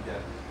 viva.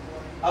 Yeah.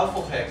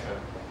 Alforreca.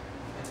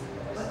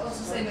 But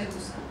also say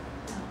medusa.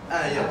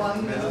 Ah, yeah. Agua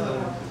viva.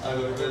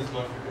 Água viva is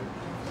more frequent.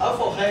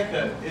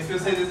 Alforreca, if you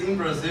say this in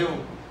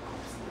Brazil,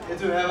 it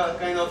will have a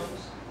kind of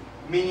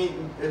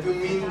meaning. It will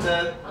mean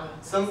that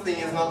something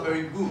is not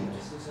very good.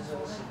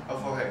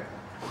 Alforreca.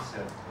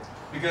 Yeah.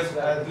 Because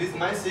at least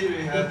my city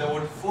we have the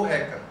word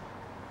forreca,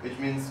 which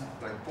means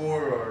like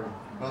poor or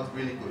not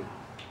really good.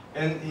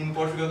 And in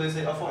Portugal they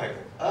say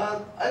alforreca.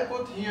 I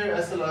put here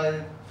as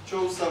I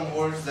chose some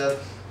words that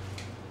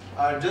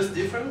are just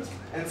different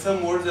and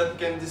some words that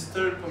can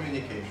disturb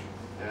communication.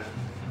 Yeah.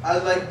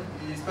 I'd like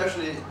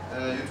especially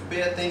you to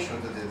pay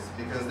attention to this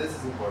because this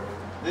is important.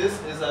 This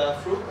is a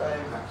fruit,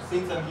 I've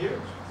seen some here.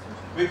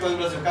 We call in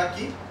Brazil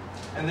caqui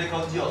and they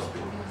call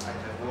dióspiro. I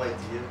have no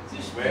idea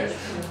where.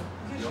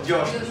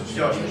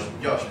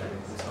 Dióspiro.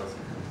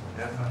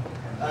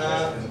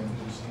 Yeah.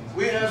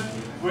 We have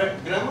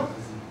grama,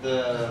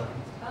 the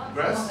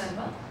grass.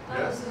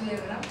 Yes.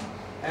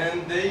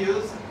 And they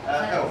use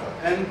alpha.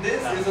 And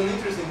this is an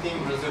interesting thing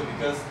in Brazil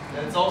because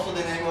it's also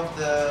the name of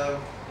the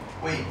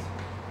weight.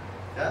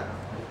 Yeah?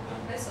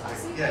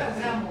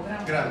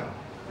 Yeah. Grama.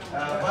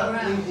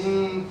 But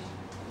in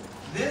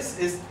this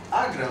is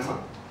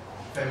agrama,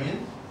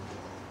 feminine.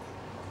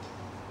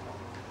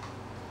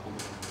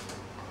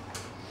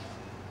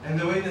 And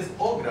the weight is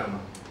ograma.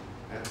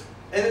 Yeah?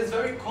 And it's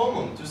very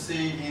common to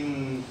see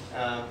in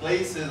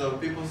places or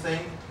people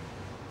saying,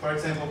 for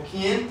example,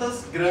 500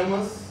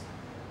 gramas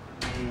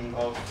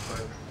of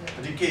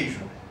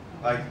education,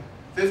 like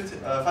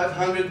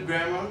 500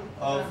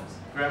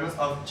 grams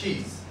of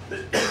cheese.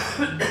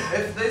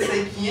 If they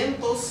say 500,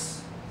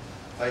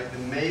 like the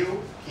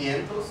male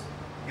 500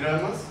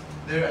 grams,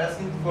 they're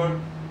asking for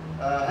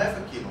half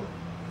a kilo.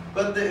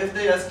 But if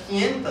they ask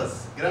 500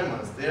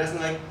 grams, they're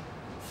asking like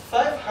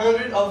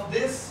 500 of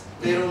this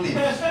little leaf.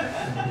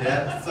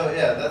 Yeah. So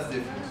yeah, that's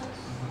different.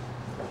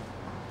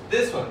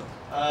 This one.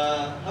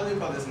 How do you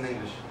call this in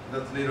English?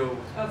 That little...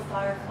 Oh,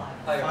 firefly.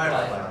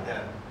 Firefly,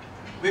 yeah.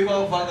 We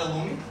call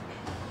vagalume,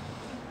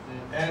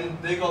 and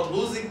they call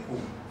luziku.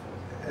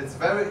 It's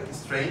very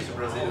strange to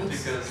Brazilians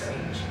because...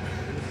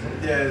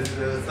 Yes,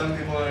 some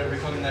people are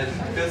recognizing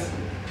because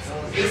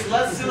this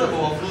last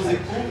syllable of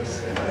luziku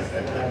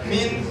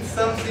means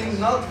something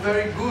not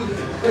very good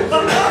in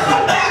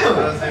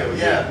Brazil,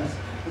 yeah.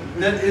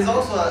 That is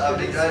also a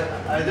big,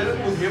 I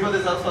didn't put here, but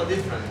it's also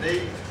different.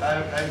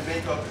 I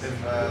make up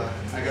if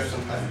I got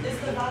some time. Is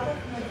the vaga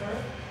from a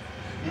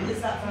verb?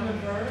 Is that from a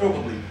verb?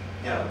 Probably,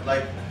 yeah,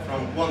 like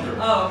from wonder.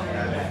 Oh, okay.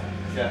 Yeah,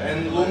 yeah.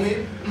 And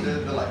lumi,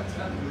 the light.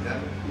 Yeah.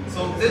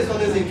 So this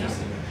one is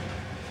interesting.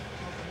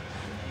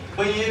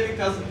 Banheiro e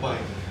casa de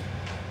banho.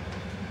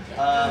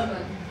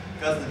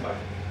 Casa de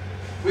banho.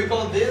 We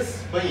call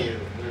this banheiro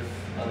with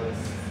a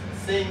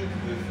sink,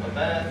 with a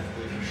bath,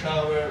 with a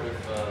shower,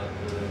 with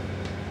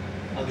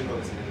how do you call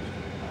this in English?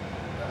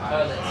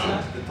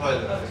 The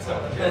toilet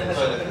itself. Yeah, the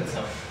toilet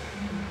itself.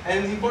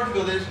 And in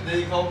Portugal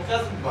they call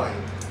casa de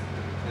banho.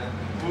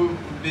 Yeah. Would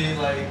be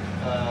like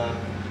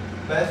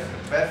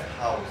bath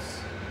house.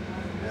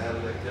 Yeah,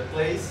 like a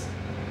place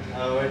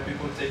where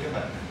people take a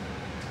bath.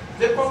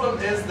 The problem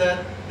is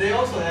that they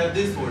also have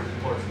this word in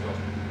Portugal,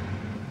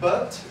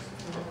 but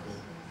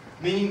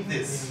meaning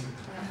this.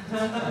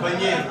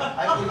 Banheiro.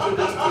 I put it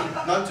just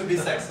not to be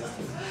sexist,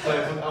 so I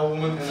put a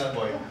woman and a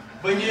boy.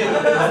 Banheiro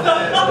is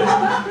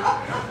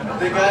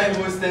the guy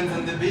who stands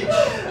on the beach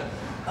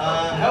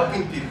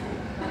helping people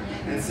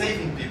and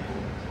saving people.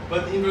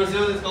 But in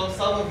Brazil it's called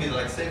salva-vida,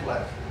 like save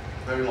life.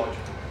 Very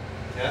logical.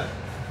 Yeah?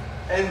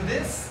 And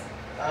this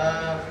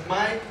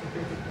might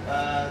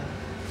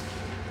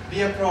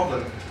be a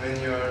problem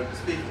when you're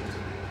speaking to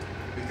me.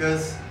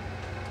 Because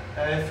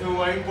if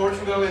you are in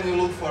Portugal and you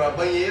look for a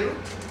banheiro,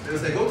 they'll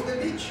say, go to the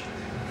beach.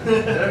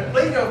 There are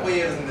plenty of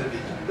banheiros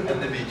at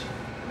the beach.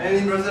 And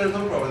in Brazil there's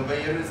no problem.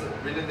 Banheiro is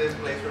really the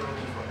place we're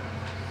looking for.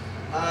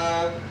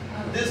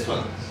 This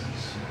one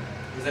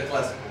is a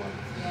classical one.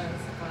 Yeah,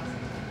 it's a classic.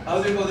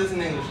 How do you call this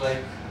in English?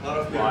 Like, a lot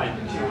of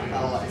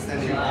people.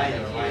 Standing line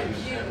or line.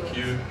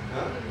 Q.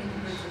 Huh?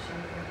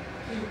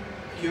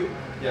 Q?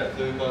 Yeah, so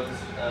we call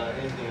this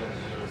anything else.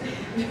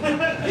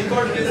 In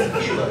Portuguese,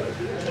 fila.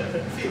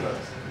 Fila.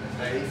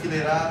 Like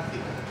enfileirar,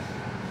 fila.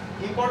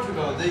 In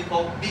Portugal, they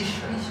call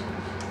bicha.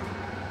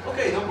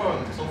 Okay, no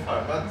problem so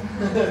far, but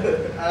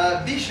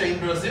bicha in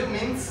Brazil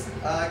means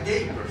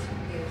gay person.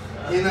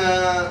 In a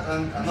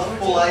not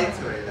polite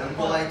way,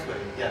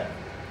 yeah.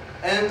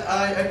 And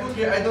I put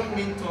here, I don't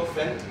mean to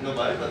offend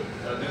nobody, but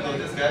do you know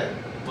this guy?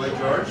 Boy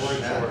George.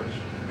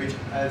 Which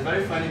is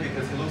very funny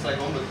because he looks like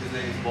one, but his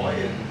name is Boy,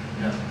 and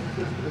yeah.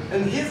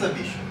 And he's a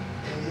bishop.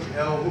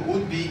 who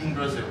would be in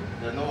Brazil.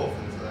 No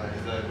offense,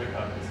 he's a great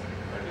artist,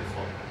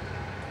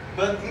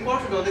 but in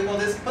Portugal they call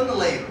this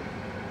paneleiro,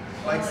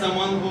 like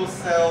someone who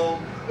sell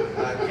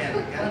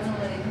candy.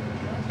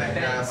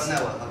 Panela,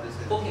 how do you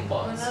say? Cooking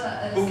pots.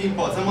 Cooking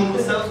pots. Someone who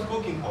sells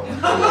cooking pots.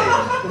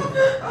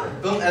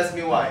 Paneleiro. Don't ask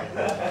me why.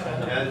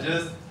 Yeah,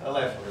 just a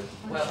laugh for it.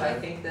 Well, I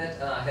think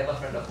that I have a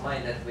friend of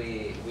mine that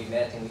we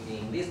met in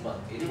Lisbon.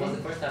 It was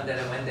the first time that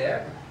I went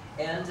there.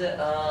 And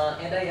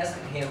I asked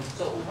him,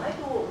 so why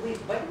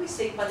do we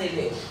say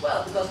paneleiro?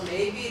 Well, because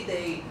maybe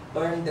they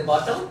burn the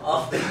bottom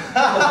of the.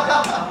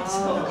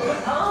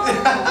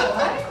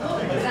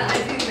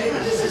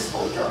 This is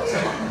photo.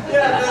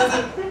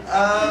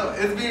 Yeah,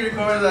 it's being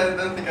recorded. I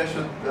don't think I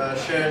should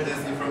share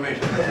this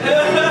information.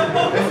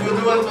 If you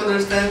do want to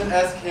understand,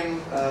 ask him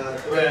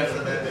where.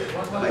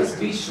 What does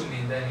bicho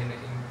mean then in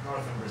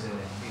northern Brazil?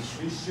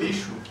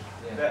 Bicho.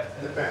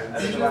 That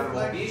depends.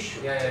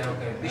 Bicho? Yeah,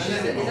 okay. Bicho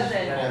is an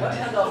animal. What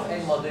kind of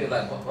animal do you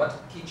like?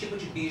 Que tipo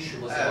de bicho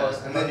você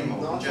gosta? An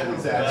animal. Not General.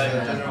 only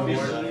that. General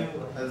word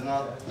is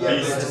not.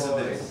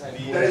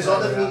 There is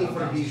other meaning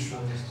for bicho.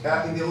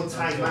 Back in the old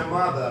times, my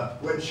mother,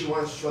 when she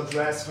wants to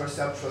address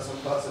herself to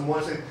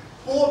someone, said,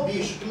 "Pô,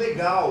 bicho, que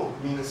legal,"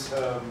 means,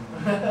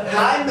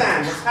 "Hi,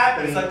 man, what's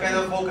happening?" It's a kind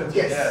of vocative.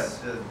 Yes.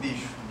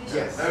 Bicho.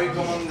 Yes. Very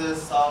common in the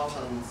south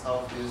and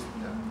southeast.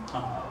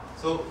 Yeah.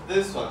 So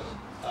this one,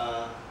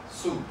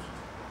 suit.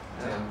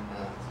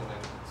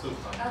 Suit.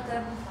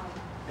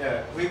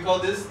 Yeah, we call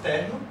this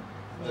terno,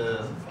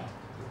 the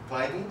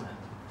clothing,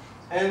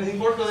 and in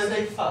Portugal they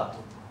say fato.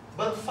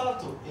 But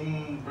fato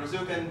in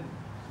Brazil can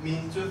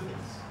mean two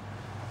things.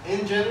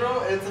 In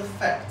general, it's a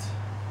fact,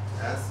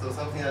 yes, so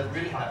something that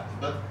really happened.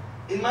 But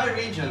in my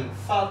region,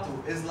 fato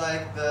is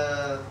like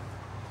the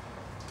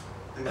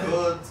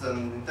guts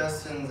and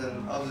intestines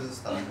and all this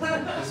stuff.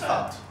 It's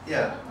fat,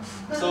 yeah.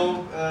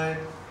 So it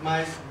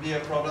might be a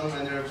problem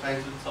when you're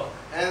trying to talk.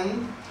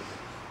 And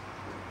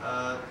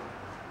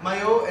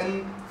mayo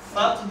and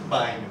fato de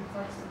banho.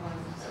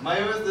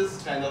 Mayo is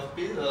this kind of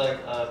piece, like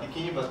a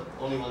bikini, but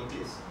only one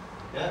piece.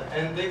 Yeah,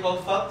 and they call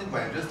fato de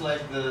banho, just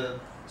like the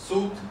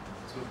suit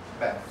to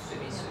bath.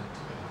 Swimming suit.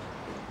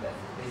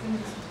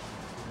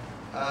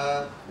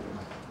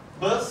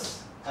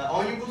 Bus,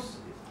 ônibus,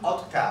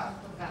 autocarro.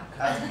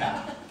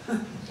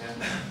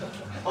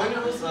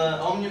 Omnibus,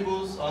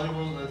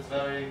 that's a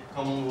very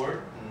common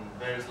word in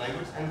various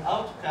languages. And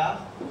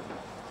autocarro,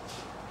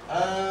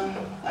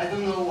 I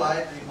don't know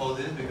why they call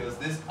this, because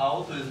this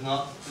auto is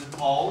not the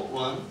tall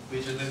one,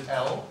 which is the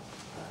L.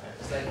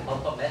 It's like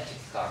automatic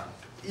car.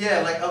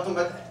 Yeah, like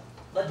automatic.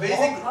 But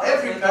Basically,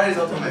 every car is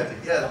automatic.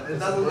 Yeah, it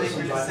doesn't make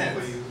really Personal sense.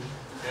 for you.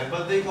 Yeah,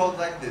 but they call it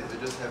like this. You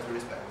just have to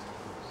respect.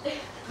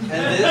 And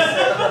this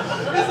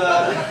is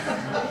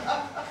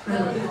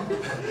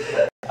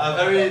a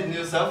very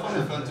new cell phone.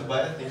 It's fun to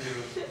buy. I think you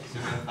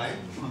can find.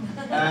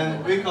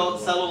 And we call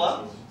it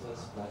cellular,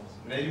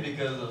 maybe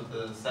because of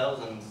the cells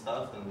and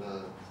stuff and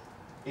the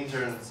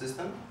internet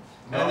system.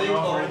 Não, they não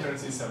call for internet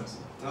systems.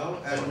 no.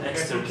 É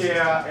porque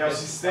é o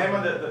sistema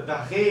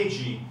da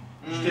rede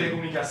de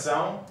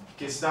telecomunicação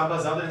que está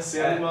baseada em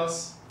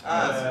células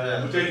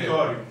no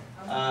território.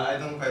 I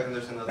don't quite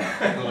understand that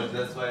technology,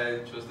 that's why I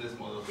chose this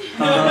model. They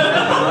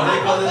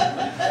call it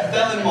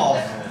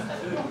telemorpho.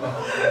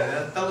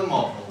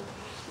 Telemorpho.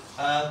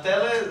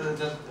 Tele,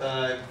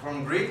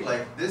 from Greek,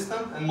 like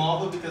distant, and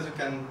morpho because you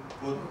can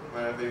put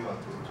wherever you want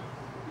to.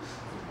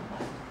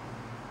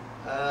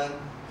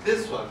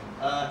 This one,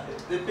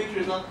 the picture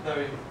is not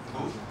very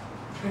good.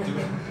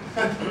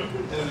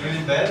 It's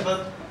really bad,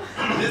 but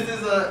this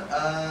is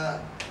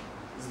a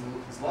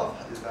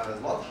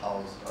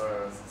slaughterhouse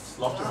or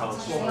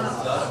Slaughterhouse.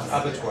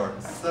 abattoir.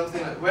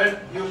 Something like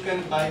where you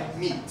can buy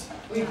meat.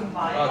 We can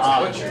buy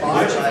Butcher.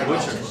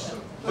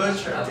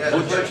 Butcher. Yeah, the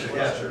butcher.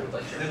 Yeah,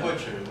 the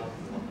butcher.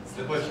 It's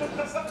the butcher.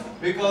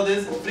 We call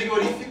this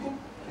frigorífico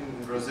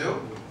in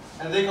Brazil,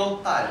 and they call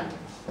talho.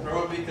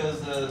 Probably because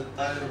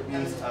talho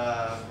means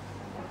a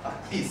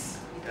piece.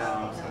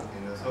 Yeah,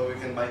 something. So we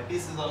can buy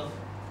pieces of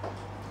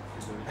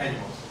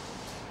animals.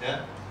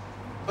 Yeah,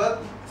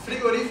 but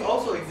frigorífico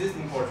also exists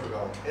in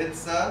Portugal.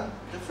 It's the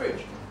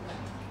fridge.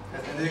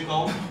 And they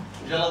call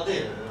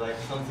geladeira, like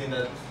something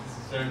that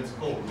turns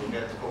cold, or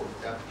gets cold.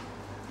 Yeah.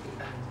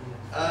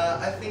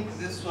 I think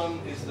this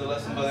one is the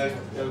lesson, but I'll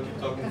keep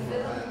talking.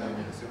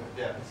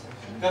 Yeah.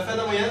 Café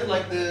da manhã is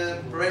like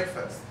the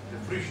breakfast, the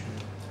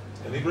frühstück.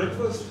 Any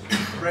breakfast?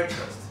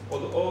 Breakfast.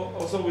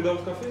 Also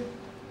without coffee?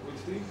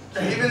 With tea?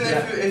 Even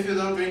if you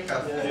don't drink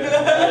coffee.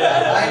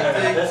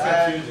 Yeah.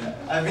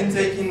 I've been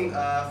taking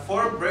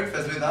 4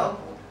 breakfasts without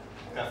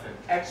coffee.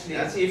 Actually,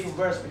 it's even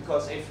worse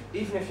because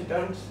even if you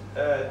don't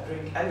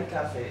drink any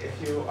coffee,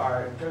 if you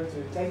are going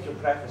to take your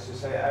breakfast, you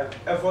say,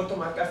 "Eu vou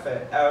tomar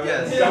café."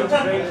 Yes. Don't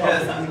drink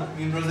coffee. Yes.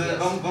 In Brazil,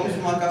 vamos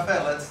tomar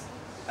café. Let's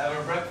have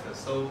a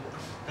breakfast. So,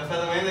 café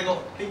da manhã they go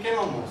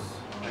pequeno almoço,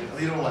 like a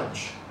little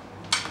lunch.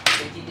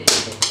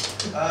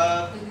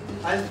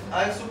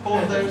 I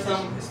suppose there's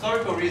some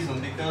historical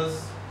reason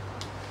because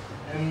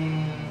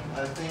in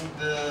I think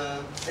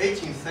the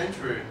 18th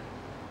century,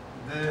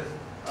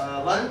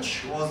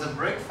 lunch was a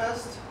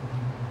breakfast,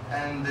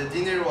 and the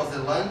dinner was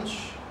a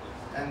lunch,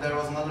 and there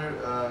was another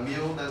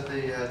meal that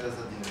they had as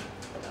a dinner.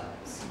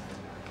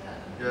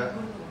 Yeah,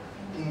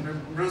 in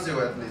Brazil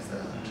at least.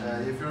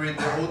 If you read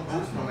the old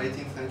books from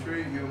 18th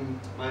century, you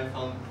might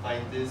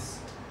find this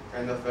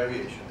kind of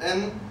variation.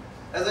 And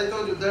as I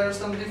told you, there are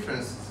some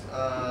differences.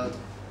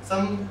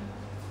 Some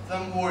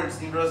words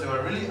in Brazil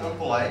are really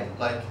unpolite,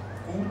 like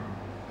cu,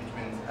 which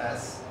means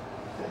ass,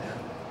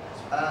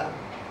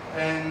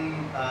 and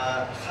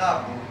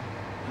rabo,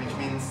 which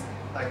means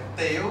like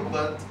tail,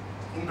 but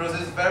in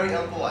Brazil it's very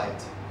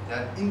unpolite.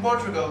 Yeah? In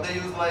Portugal they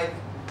use like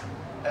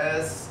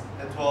as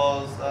it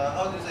was,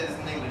 how do you say this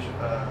in English,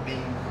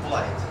 being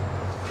polite,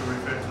 to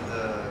refer to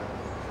the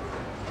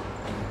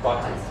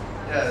butt.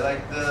 Yeah,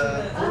 like the...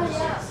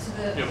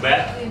 Your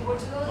back? In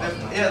Portugal?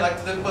 Yeah, like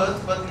to the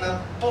butt, but in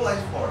a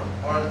polite form,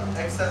 or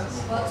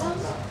acceptable. Bottom?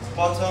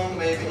 Bottom,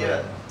 maybe,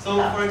 yeah. So,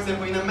 for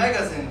example, in a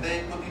magazine,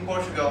 they put in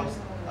Portugal,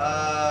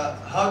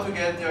 how to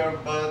get your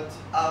butt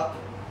up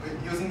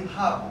using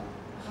rabo.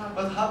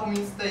 But rabo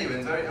means tail,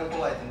 and very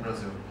unpolite in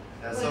Brazil.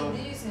 Yeah, so, what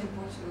do you say in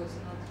Portugal? It's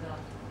not that.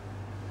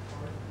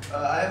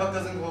 I have a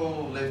cousin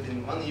who lived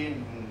in 1 year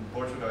in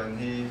Portugal, and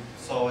he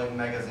saw in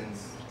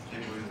magazines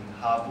people using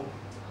rabo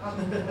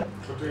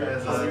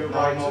as a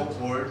normal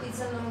word.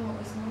 It's a normal.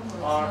 It's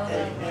normal.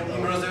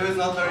 In Brazil, it's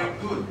not very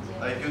good.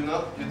 Like you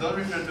don't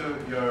refer to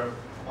your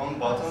own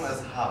bottom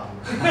as rabo.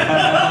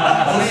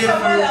 Only if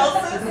someone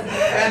else's.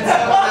 And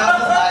someone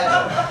else's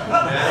either.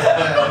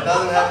 Yeah, it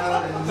doesn't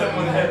happen in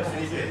someone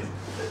else's case.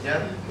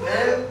 Yeah,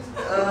 and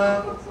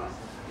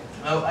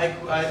well,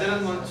 I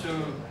didn't want to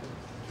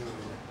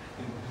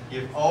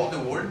give all the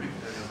words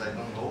because I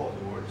don't know all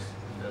the words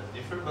that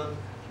differ, but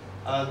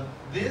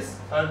these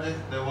are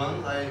the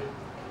ones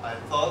I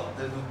thought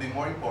that would be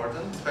more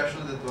important,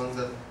 especially the ones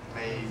that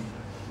may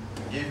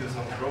give you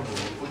some trouble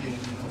or put you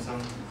into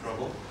some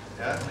trouble.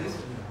 Yeah, please?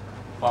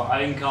 Well, I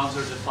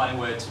encountered a funny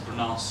way to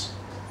pronounce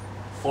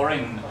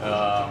foreign,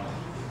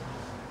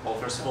 well,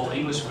 first of all,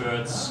 English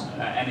words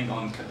ending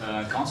on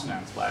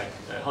consonants, like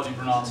how do you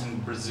pronounce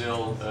in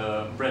Brazil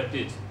Brad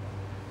Pitt?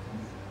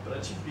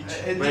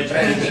 It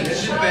depends.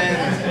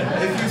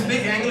 If you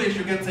speak English,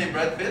 you can say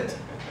Brad Pitt.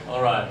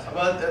 All right.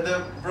 But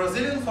the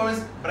Brazilian form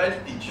is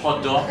Brad Pitt.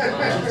 Hot dog.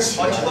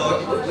 Hot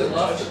dog.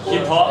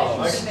 Hip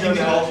hop. Hip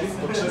hop.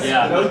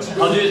 Yeah.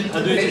 How do you do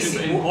it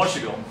in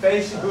Portugal?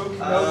 Facebook.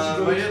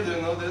 Maria, do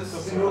you know this?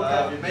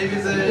 Maybe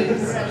they.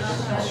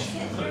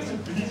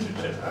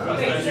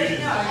 Okay, so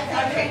no, I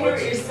can't hear what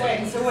you're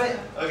saying. So what?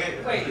 Okay.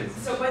 Wait.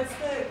 So what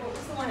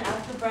was the one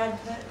after Brad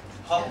Pitt?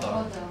 Hot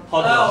dog.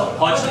 Hot dog.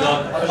 Hot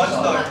dog. Hot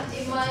dog.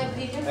 In my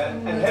opinion,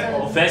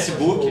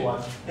 Facebook.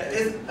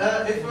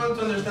 Yeah, if you want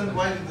to understand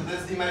why we do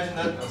this, imagine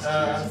that.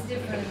 It's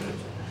different.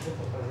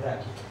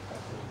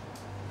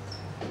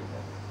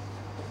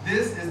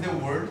 This is the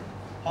word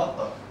hot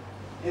dog.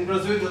 In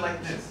Brazil, we do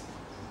like this.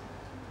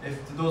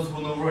 If to those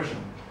who know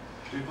Russian,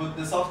 we put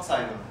the soft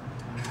sign on.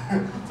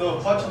 So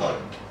hot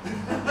dog.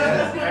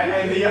 Yes.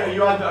 And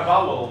you add a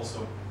vowel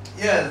also.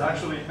 Yes,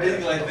 actually,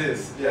 basically like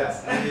this.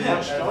 Yes.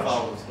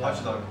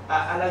 Hot dog.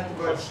 I like the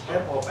words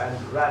hip hop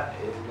and rap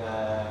in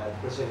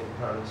Brazilian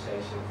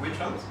pronunciation. Which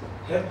ones?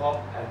 Hip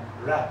hop and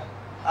rap.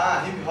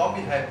 Ah, hippie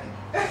hoppy happy.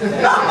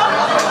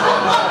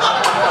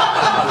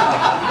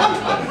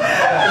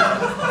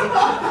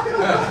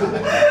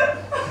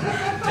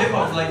 Hip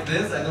hop like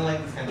this. I don't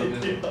like this kind of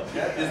music.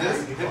 Yeah, is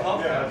this hip hop?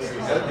 Yeah,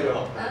 hip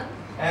hop.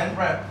 And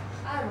rap.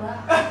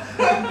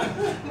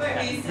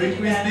 Which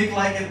we speak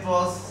like it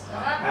was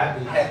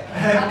happy.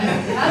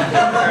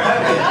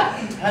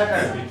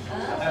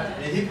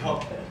 Hip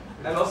hop.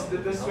 And also the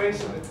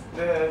distinction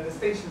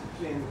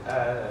between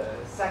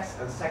sex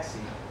and sexy,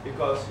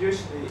 because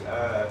usually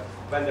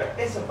when there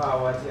is a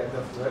vowel at the end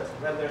of the word,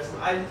 when there's an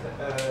I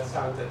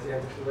sound at the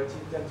end of the word,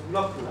 you tend to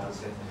not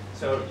pronounce it.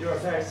 So you're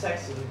very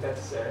sexy,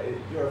 that's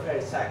you're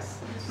very sex.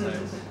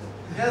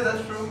 Yeah,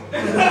 that's true.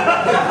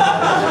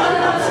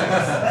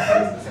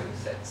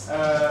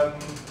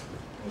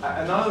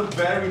 Another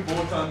very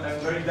important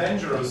and very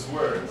dangerous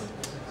word,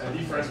 a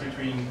difference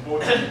between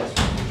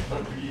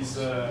Portuguese,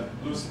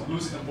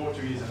 Lucidan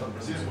Portuguese and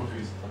Brazilian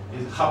Portuguese,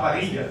 is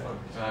rapariga.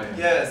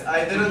 Yes,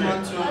 I didn't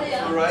want to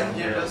write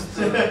here just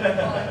to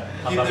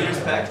give the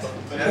respect,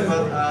 yeah,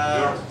 but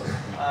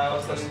I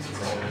was telling you.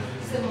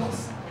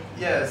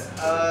 Yes,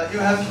 you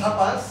have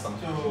rapaz to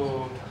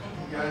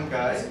young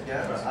guy,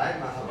 yeah, but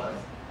I'm a rapaz,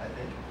 I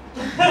think.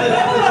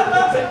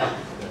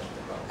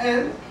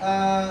 And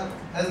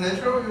as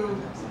natural, you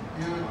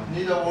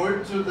need a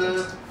word to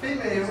the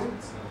female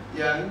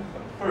young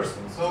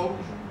person. So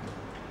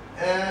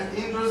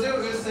in Brazil,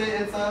 we say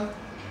it's a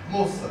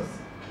moça.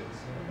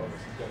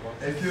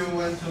 If you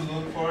want to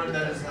look for it,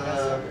 there is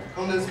a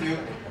condensed milk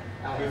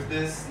with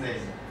this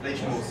name,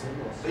 leite moça.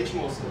 Leite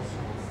moça.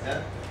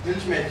 Yeah,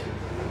 milkshake.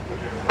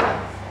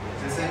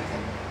 The same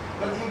thing.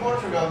 But in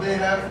Portugal, they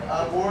have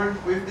a word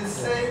with the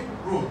same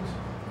root,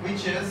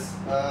 which is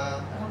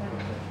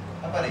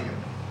rapariga.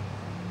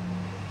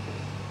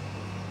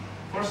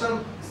 For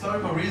some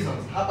historical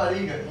reasons,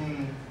 rapariga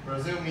in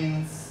Brazil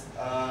means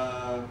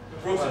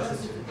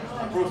prostitute.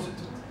 A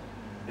prostitute.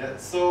 Yeah,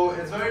 so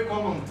it's very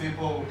common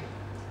people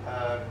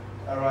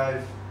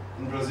arrive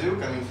in Brazil,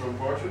 coming from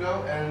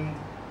Portugal, and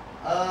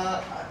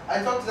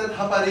I talked to that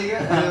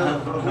rapariga,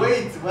 and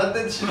wait, what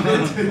did she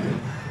do?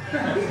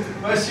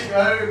 But she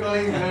are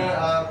calling her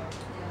a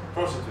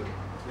prostitute.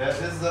 Yeah,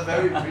 this is a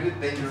very really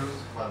dangerous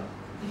one.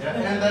 Yeah,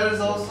 and there is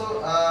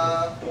also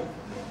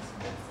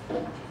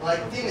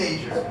like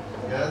teenager.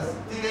 Yes,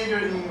 teenager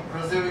in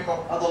Brazil we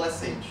call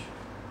adolescente.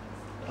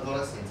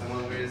 Adolescent,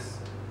 someone who is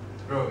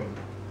growing.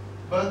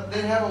 But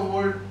they have a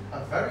word, a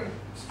very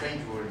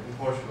strange word in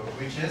Portugal,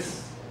 which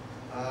is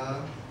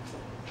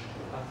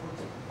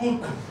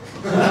puto,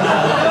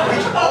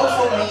 which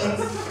also means.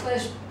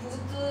 Mas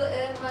puto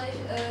é mais,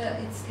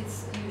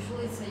 it's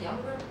usually it's a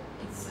younger,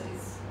 it's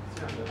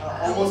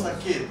almost a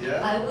kid,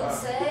 yeah. I would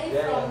say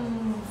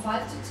from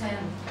 5 to 10.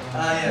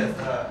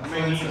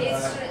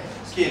 Yes,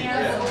 kid,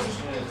 yeah.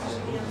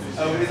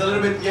 It's a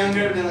little bit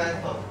younger than I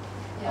thought.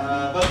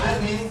 But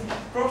that means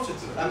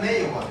prostitute, a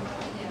male one.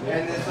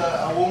 And it's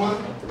a woman,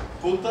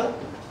 puta,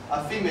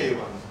 a female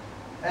one.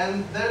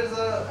 And there's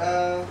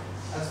a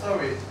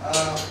story.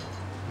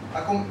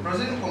 A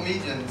Brazilian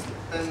comedian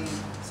spent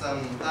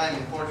some time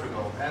in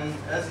Portugal, and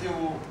as he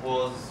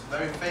was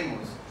very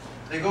famous,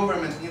 the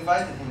government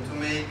invited him to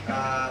make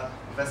a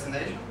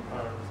vaccination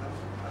or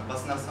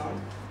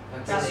something,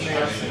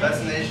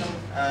 vaccination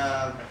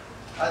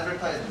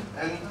advertisement.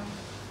 And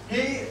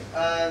he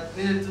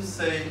needed to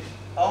say,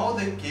 all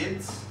the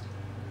kids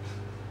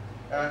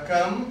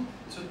come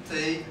to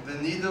take the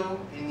needle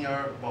in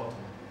your bottle,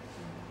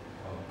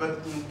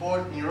 but in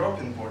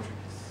European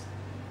Portuguese.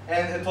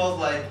 And it was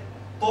like,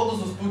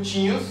 todos os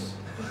putinhos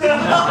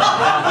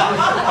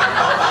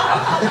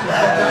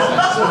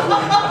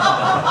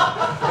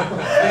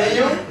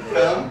venham,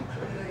 come,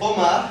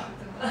 tomar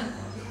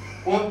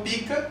uma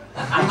pica,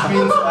 which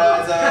means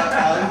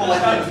an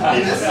unpolite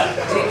penis.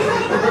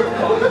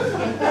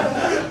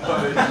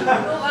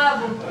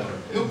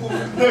 No cu.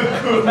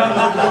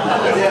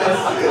 Yes.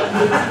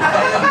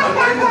 And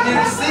when he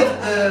received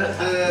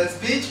the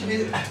speech,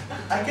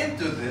 I can't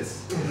do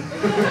this.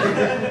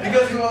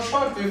 Because he was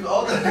shocked with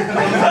all the and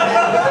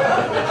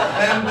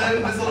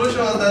then the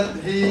solution was that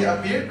he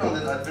appeared on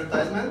the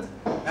advertisement,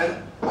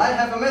 and I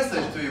have a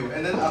message to you.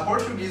 And then a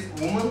Portuguese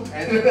woman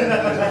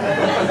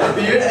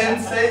appeared and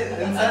said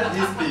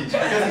his speech,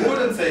 because he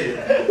couldn't say it.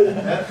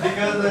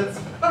 Because it's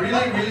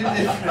really, really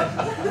different.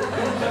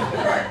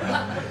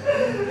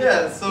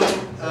 Yeah, so,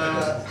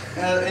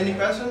 any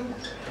question?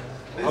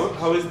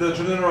 How is the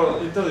general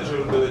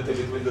intelligibility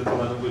between the two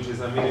languages?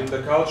 I mean, in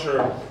the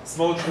culture,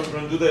 small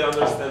children, do they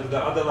understand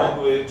the other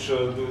language?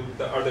 Are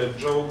there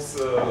jokes?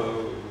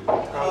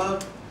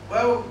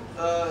 Well,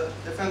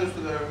 if I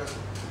understood your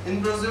question.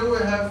 In Brazil, we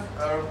have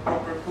our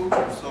proper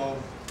culture, so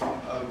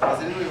a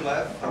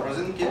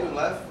Brazilian kid will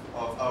laugh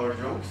of our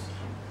jokes,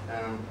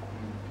 and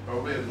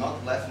probably is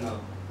not laughing at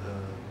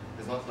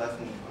the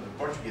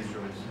Portuguese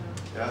jokes.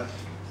 Yeah,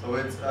 so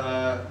it's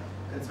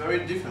very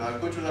different. Our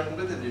cultures are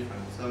completely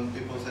different. Some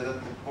people say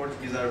that the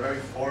Portuguese are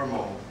very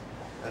formal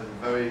and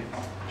very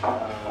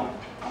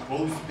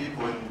close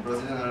people, and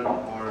Brazilians are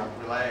more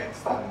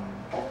relaxed and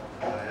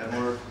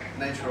more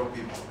natural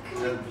people.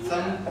 And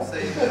some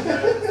say that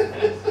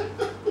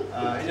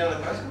any other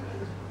question?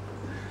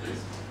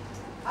 Please.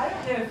 I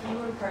don't know if you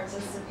were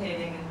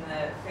participating in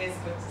the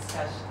Facebook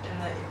discussion,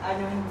 I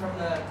know him from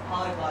the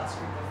Polyglots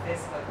group of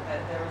Facebook, but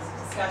there was a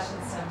discussion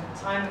some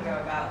time ago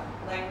about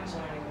language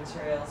learning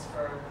materials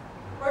for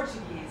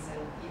Portuguese,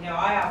 and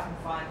I often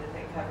find that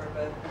they cover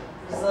both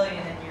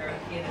Brazilian and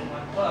European in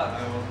one book,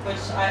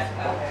 which I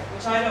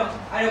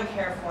don't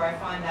care for. I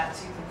find that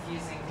too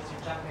confusing because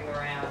you're jumping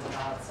around and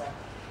all that stuff.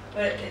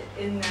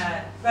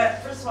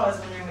 But first of all, I was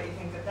wondering what you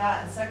think of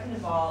that, and second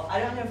of all, I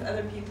don't know if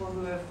other people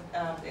who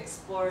have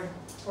explored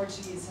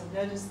Portuguese have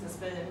noticed this,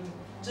 but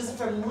just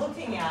from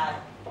looking at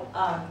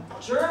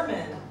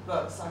German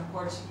books on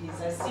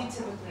Portuguese, I see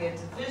typically a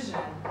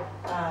division.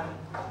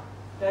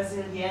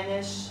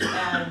 Brazilianish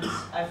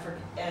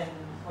and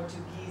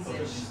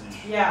Portuguese-ish.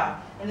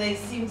 Yeah, and they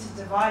seem to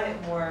divide it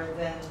more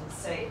than,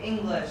 say,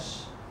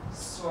 English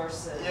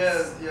sources.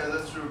 Yes, yeah,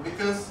 that's true.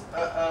 Because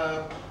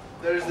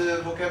there's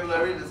the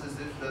vocabulary that's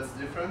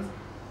different.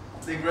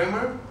 The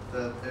grammar,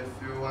 that if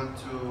you want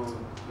to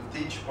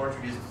teach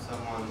Portuguese to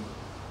someone,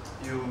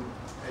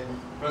 and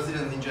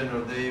Brazilians in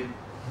general, they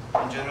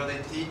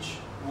teach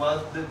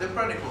what the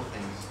practical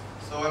things.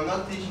 So I'm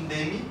not teaching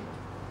demi,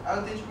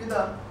 I'll teach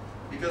vida,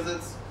 because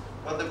it's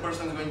what the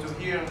person is going to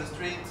hear on the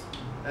street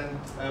and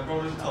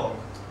probably talk.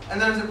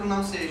 And there's a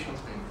pronunciation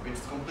thing, which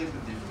is completely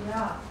different.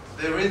 Yeah.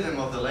 The rhythm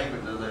of the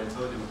language, as I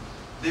told you,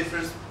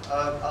 differs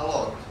a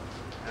lot.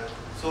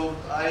 So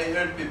I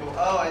heard people,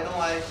 oh, I don't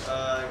like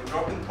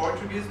European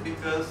Portuguese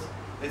because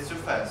it's too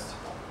fast.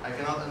 I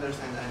cannot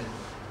understand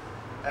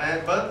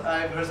anything. But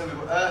I've heard some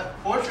people,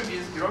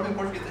 European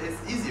Portuguese is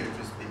easier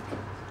to speak.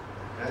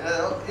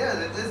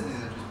 Yeah, it is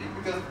easier to speak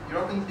because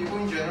European people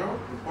in general,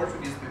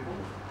 Portuguese people,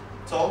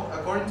 talk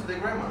according to the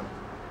grammar.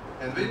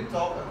 And we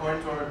talk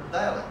according to our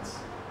dialects.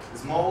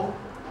 small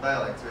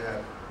dialects we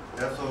have.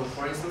 Yeah, so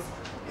for instance,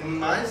 in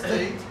my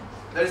state,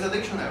 there is a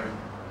dictionary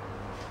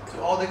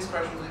to all the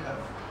expressions we have.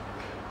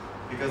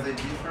 Because they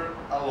differ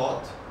a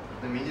lot,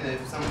 the meaning.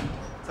 If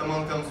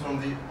someone comes from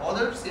the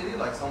other city,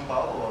 like São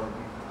Paulo or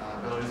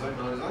Belo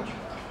Horizonte,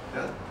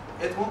 yeah,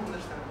 it won't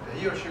understand.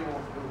 He or she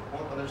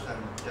won't understand.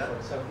 Yeah. For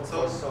example,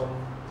 So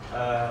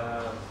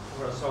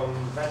for some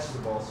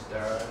vegetables,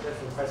 there are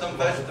different vegetables. some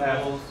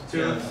vegetables, Two,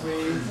 yeah.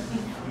 three. In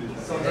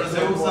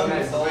Brazil, we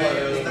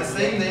use the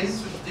same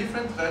names to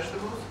different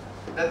vegetables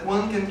that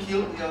one can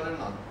kill, the other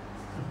not.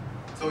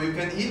 So you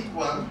can eat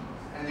one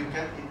and you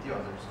can't eat the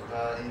other. So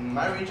in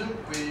my region,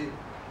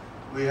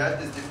 we have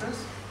this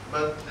difference,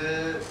 but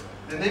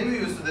the name we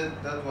use to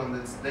that one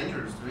that's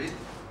dangerous to eat,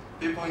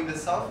 people in the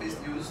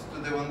southeast use to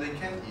the one they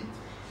can't eat.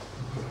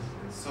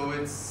 So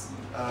it's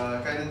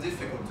kind of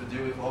difficult to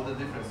deal with all the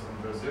differences in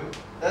Brazil.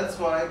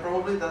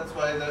 Probably that's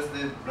why there's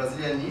the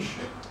Brazilianish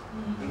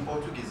and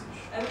Portuguese.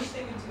 I wish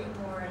they would do it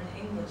more in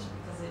English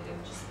because it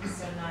would just be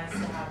so nice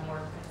to have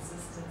more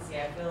consistency.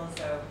 I feel as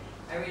though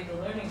I read the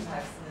learning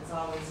text and it's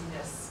always,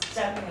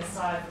 stepping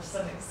aside for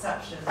some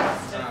exception.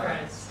 It's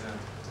different.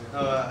 I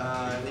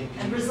think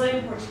and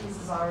Brazilian Portuguese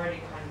is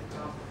already kind of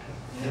complicated.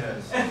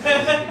 Yes.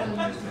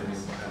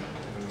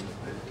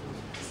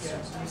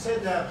 You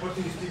said that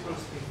Portuguese people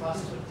speak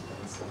faster.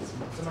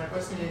 So my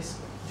question is,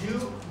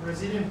 do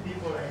Brazilian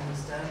people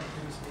understand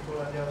Portuguese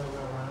people and the other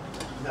way around?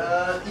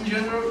 In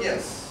general,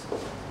 yes.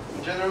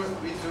 In general,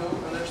 we do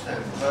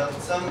understand, but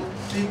some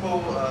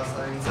people,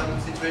 in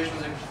some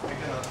situations, we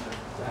cannot.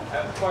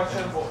 For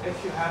example,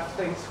 if you have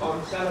things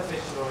on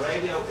television or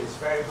radio, it's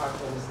very hard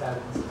to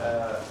understand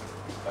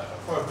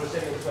for a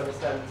Brazilian to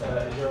understand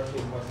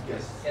European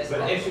Portuguese. Yes,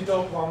 but if you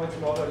talk one with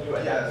another, you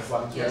adapt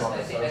one to Yes, another.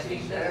 I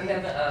think that we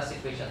have a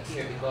situation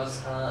here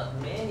because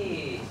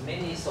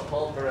many soap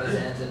operas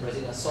and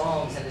Brazilian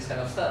songs and this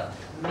kind of stuff,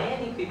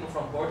 many people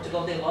from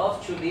Portugal, they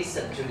love to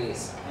listen to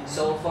this.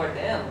 So for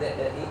them,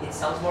 it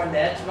sounds more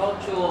natural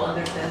to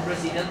understand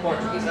Brazilian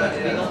Portuguese, but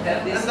we don't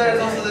have this. And there's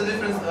also the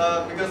difference,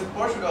 because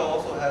Portugal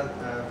also has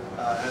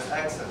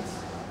accents.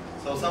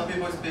 So some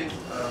people speak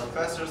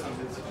faster, some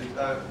people speak...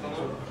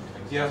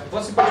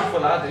 Você pode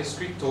falar da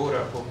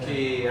escritora,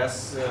 porque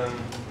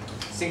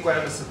 5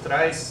 anos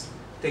atrás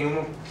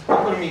tem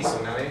compromisso,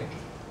 né?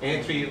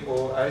 Entre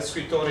a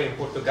escritora em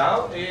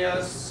Portugal e a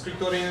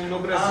escritora no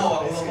Brasil.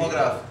 O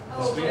homográfico.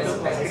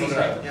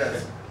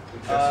 Yes.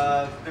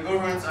 The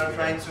governments are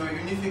trying to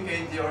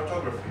unificate the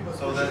orthography.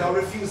 So that Portugal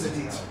refused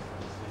it.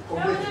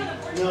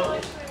 No.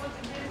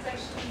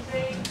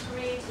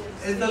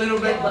 It's a little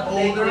bit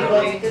older,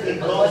 they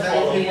didn't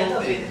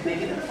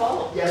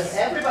follow. Yes,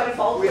 everybody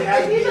followed. We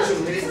had been to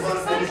Lisbon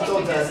and they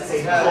told us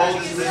they have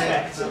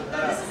respect.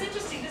 This is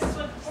interesting. This is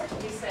what the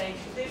Portuguese say.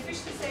 They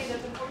officially say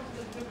that the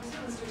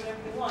Brazilians do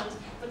whatever they want,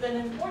 but then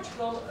in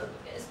Portugal,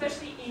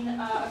 especially in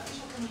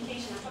official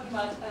communication, I'm talking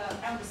about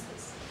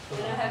embassies,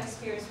 and I have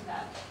experience with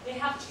that. They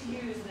have to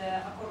use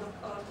the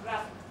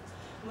orthographic.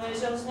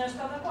 Mas eles não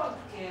estão de acordo,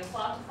 porque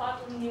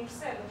fato, ninguém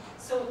percebe.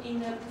 So in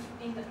the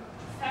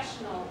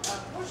professional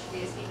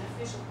Portuguese, in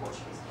official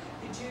Portuguese,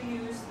 did you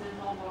use the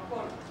normal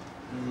accord?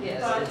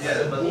 Yes.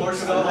 But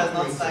Portugal has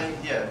not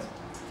signed yet.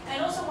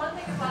 And also one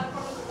thing about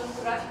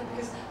orthographic,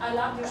 because I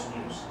love your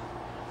speech,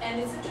 and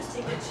it's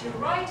interesting that you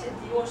write it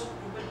the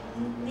Yospiro, but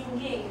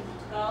ninguém in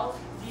Portugal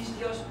diz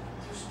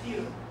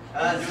Yospiro.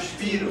 Yes.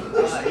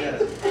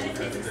 And it's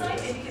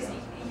exciting because you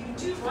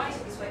do write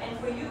it this way, and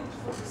for you,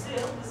 for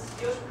Brazil, this is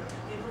Yospiro.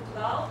 In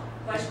Portugal,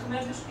 vais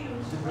comer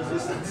Yospiros.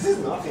 This is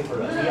nothing for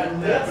us. We are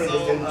never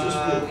going to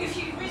speak. If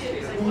you read it,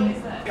 it's like, what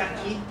is that?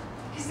 Kaki.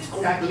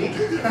 Kaki.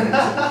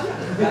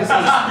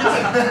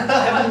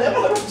 I've never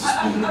heard of this.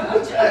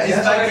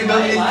 It's like we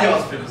don't eat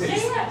Yospiros.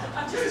 Yeah.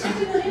 I'm just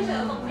checking on it.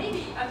 Well,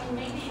 maybe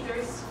there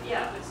is, but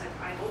it's like,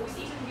 I've always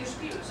eaten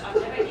Yospiros. I've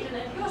never eaten a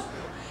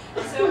Yospiro.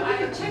 And so I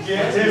checked.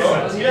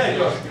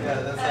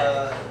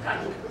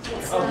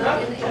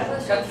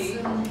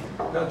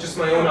 No, just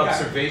my own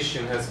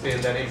observation has been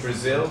that in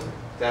Brazil,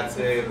 that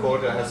the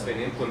quota has been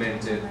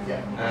implemented,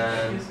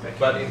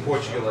 but in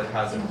Portugal it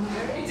hasn't.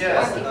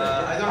 Yes,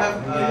 I don't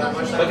have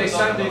much time. But they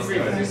signed the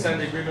agreement. They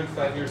signed the agreement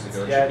 5 years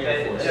ago.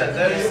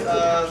 There is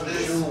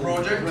this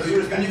project to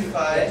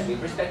unify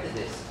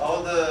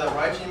all the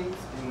writing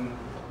in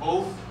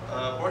both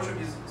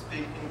Portuguese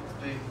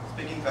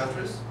speaking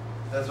countries.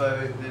 That's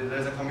why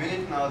there's a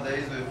community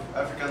nowadays with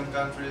African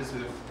countries,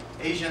 with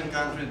Asian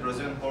countries,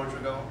 Brazil and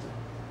Portugal.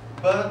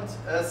 But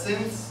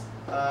since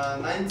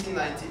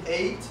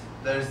 1998,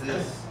 there's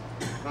this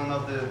one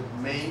of the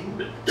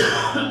main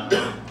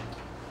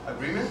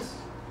agreements.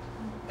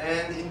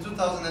 And in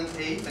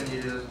 2008, 10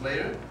 years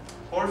later,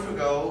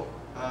 Portugal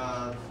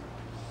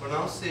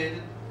pronounced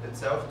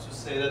itself to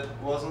say that it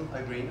wasn't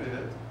agreeing with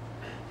it.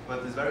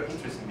 But it's very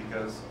interesting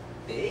because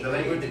the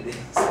language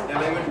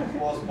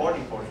was born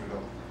in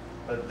Portugal.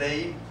 But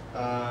they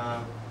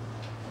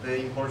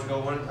in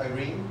Portugal weren't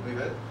agreeing with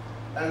it.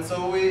 And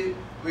so we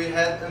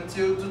had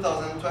until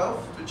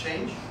 2012 to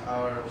change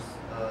our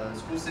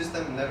school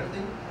system and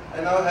everything.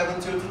 And now we have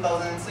until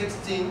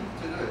 2016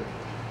 to do it.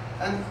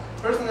 And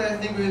personally, I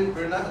think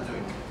we're not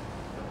doing it.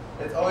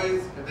 It's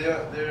always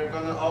they're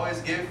gonna always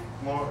give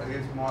more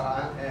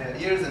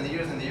years and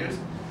years and years,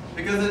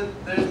 because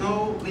there's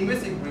no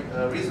linguistic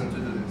reason to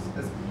do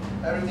this.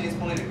 Everything is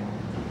political.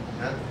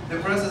 Yeah? The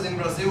presses in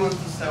Brazil want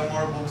to sell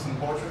more books in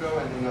Portugal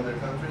and in other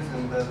countries,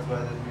 and that's why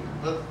they do it.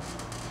 But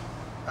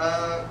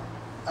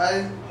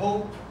I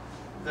hope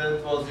that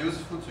it was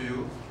useful to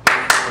you.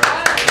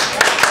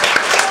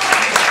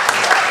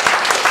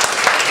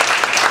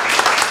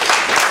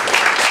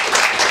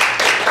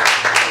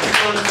 If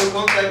you want to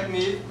contact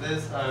me,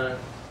 these are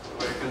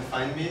where you can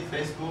find me: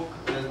 Facebook,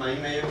 there's my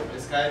email,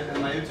 Skype,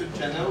 and my YouTube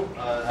channel. I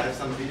have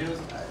some videos.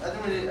 I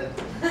don't really, I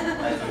don't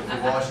know if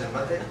you watch them,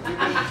 but you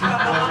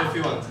can watch if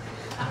you want.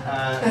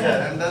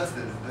 Yeah, and that's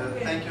it.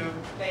 Thank you.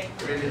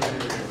 Really,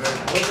 very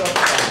much.